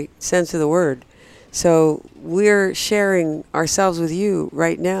every sense of the word. So we're sharing ourselves with you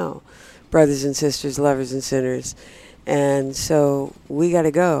right now, brothers and sisters, lovers and sinners. And so we got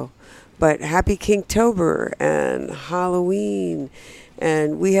to go. But happy Kinktober and Halloween.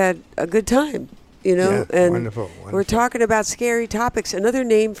 And we had a good time, Yeah, and wonderful. We're talking about scary topics. Another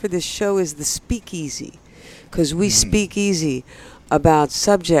name for this show is the Speakeasy, because we speak easy about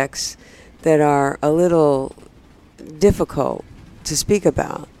subjects that are a little difficult to speak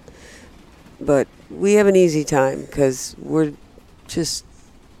about. But we have an easy time because we're just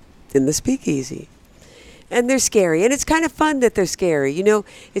in the speakeasy. And they're scary. And it's kind of fun that they're scary. You know,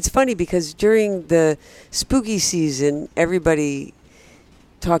 it's funny because during the spooky season, everybody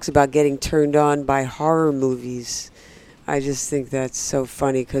talks about getting turned on by horror movies. I just think that's so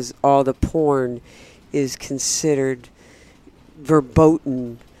funny because all the porn is considered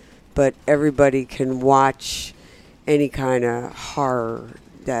verboten, but everybody can watch any kind of horror.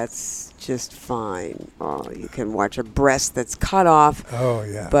 That's just fine. Oh, you can watch a breast that's cut off, Oh,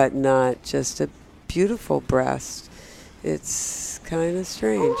 yeah. but not just a beautiful breast. It's kind of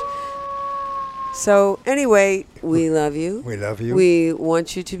strange. So anyway, we love you. We love you. We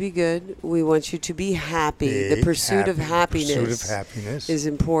want you to be good. We want you to be happy. The pursuit of happiness. Pursuit of happiness. Is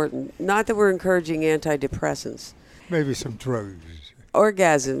important. Not that we're encouraging antidepressants. Maybe some drugs.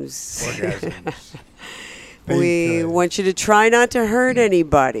 Orgasms. Orgasms. We want you to try not to hurt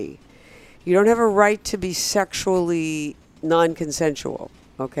anybody. You don't have a right to be sexually non-consensual,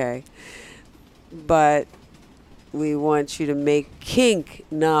 okay? But we want you to make kink,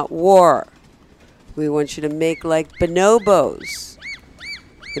 not war. We want you to make like bonobos.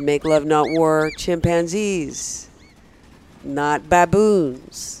 To make love, not war, chimpanzees, not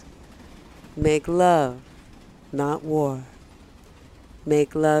baboons. Make love, not war.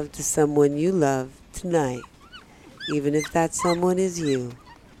 Make love to someone you love tonight, even if that someone is you.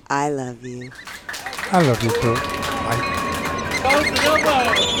 I love you. I love you too.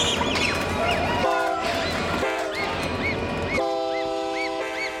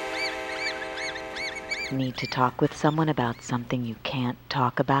 Need to talk with someone about something you can't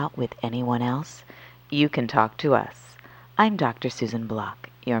talk about with anyone else? You can talk to us. I'm Dr. Susan Block,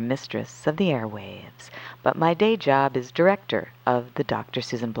 your mistress of the airwaves, but my day job is director of the Dr.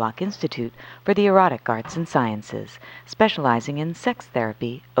 Susan Block Institute for the Erotic Arts and Sciences, specializing in sex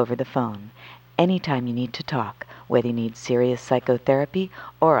therapy over the phone. Anytime you need to talk, whether you need serious psychotherapy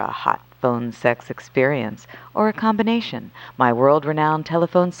or a hot phone sex experience, or a combination, my world-renowned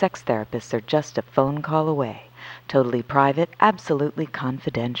telephone sex therapists are just a phone call away. Totally private, absolutely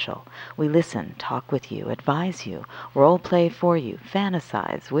confidential. We listen, talk with you, advise you, role play for you,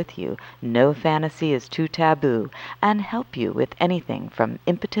 fantasize with you. No fantasy is too taboo, and help you with anything from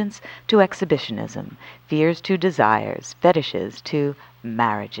impotence to exhibitionism, fears to desires, fetishes to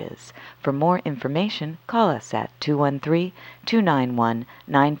marriages. For more information, call us at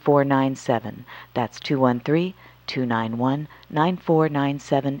 213-291-9497. That's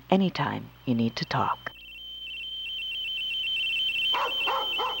 213-291-9497 anytime you need to talk.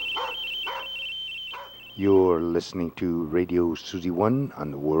 You're listening to Radio Susie One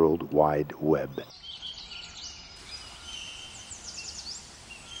on the World Wide Web.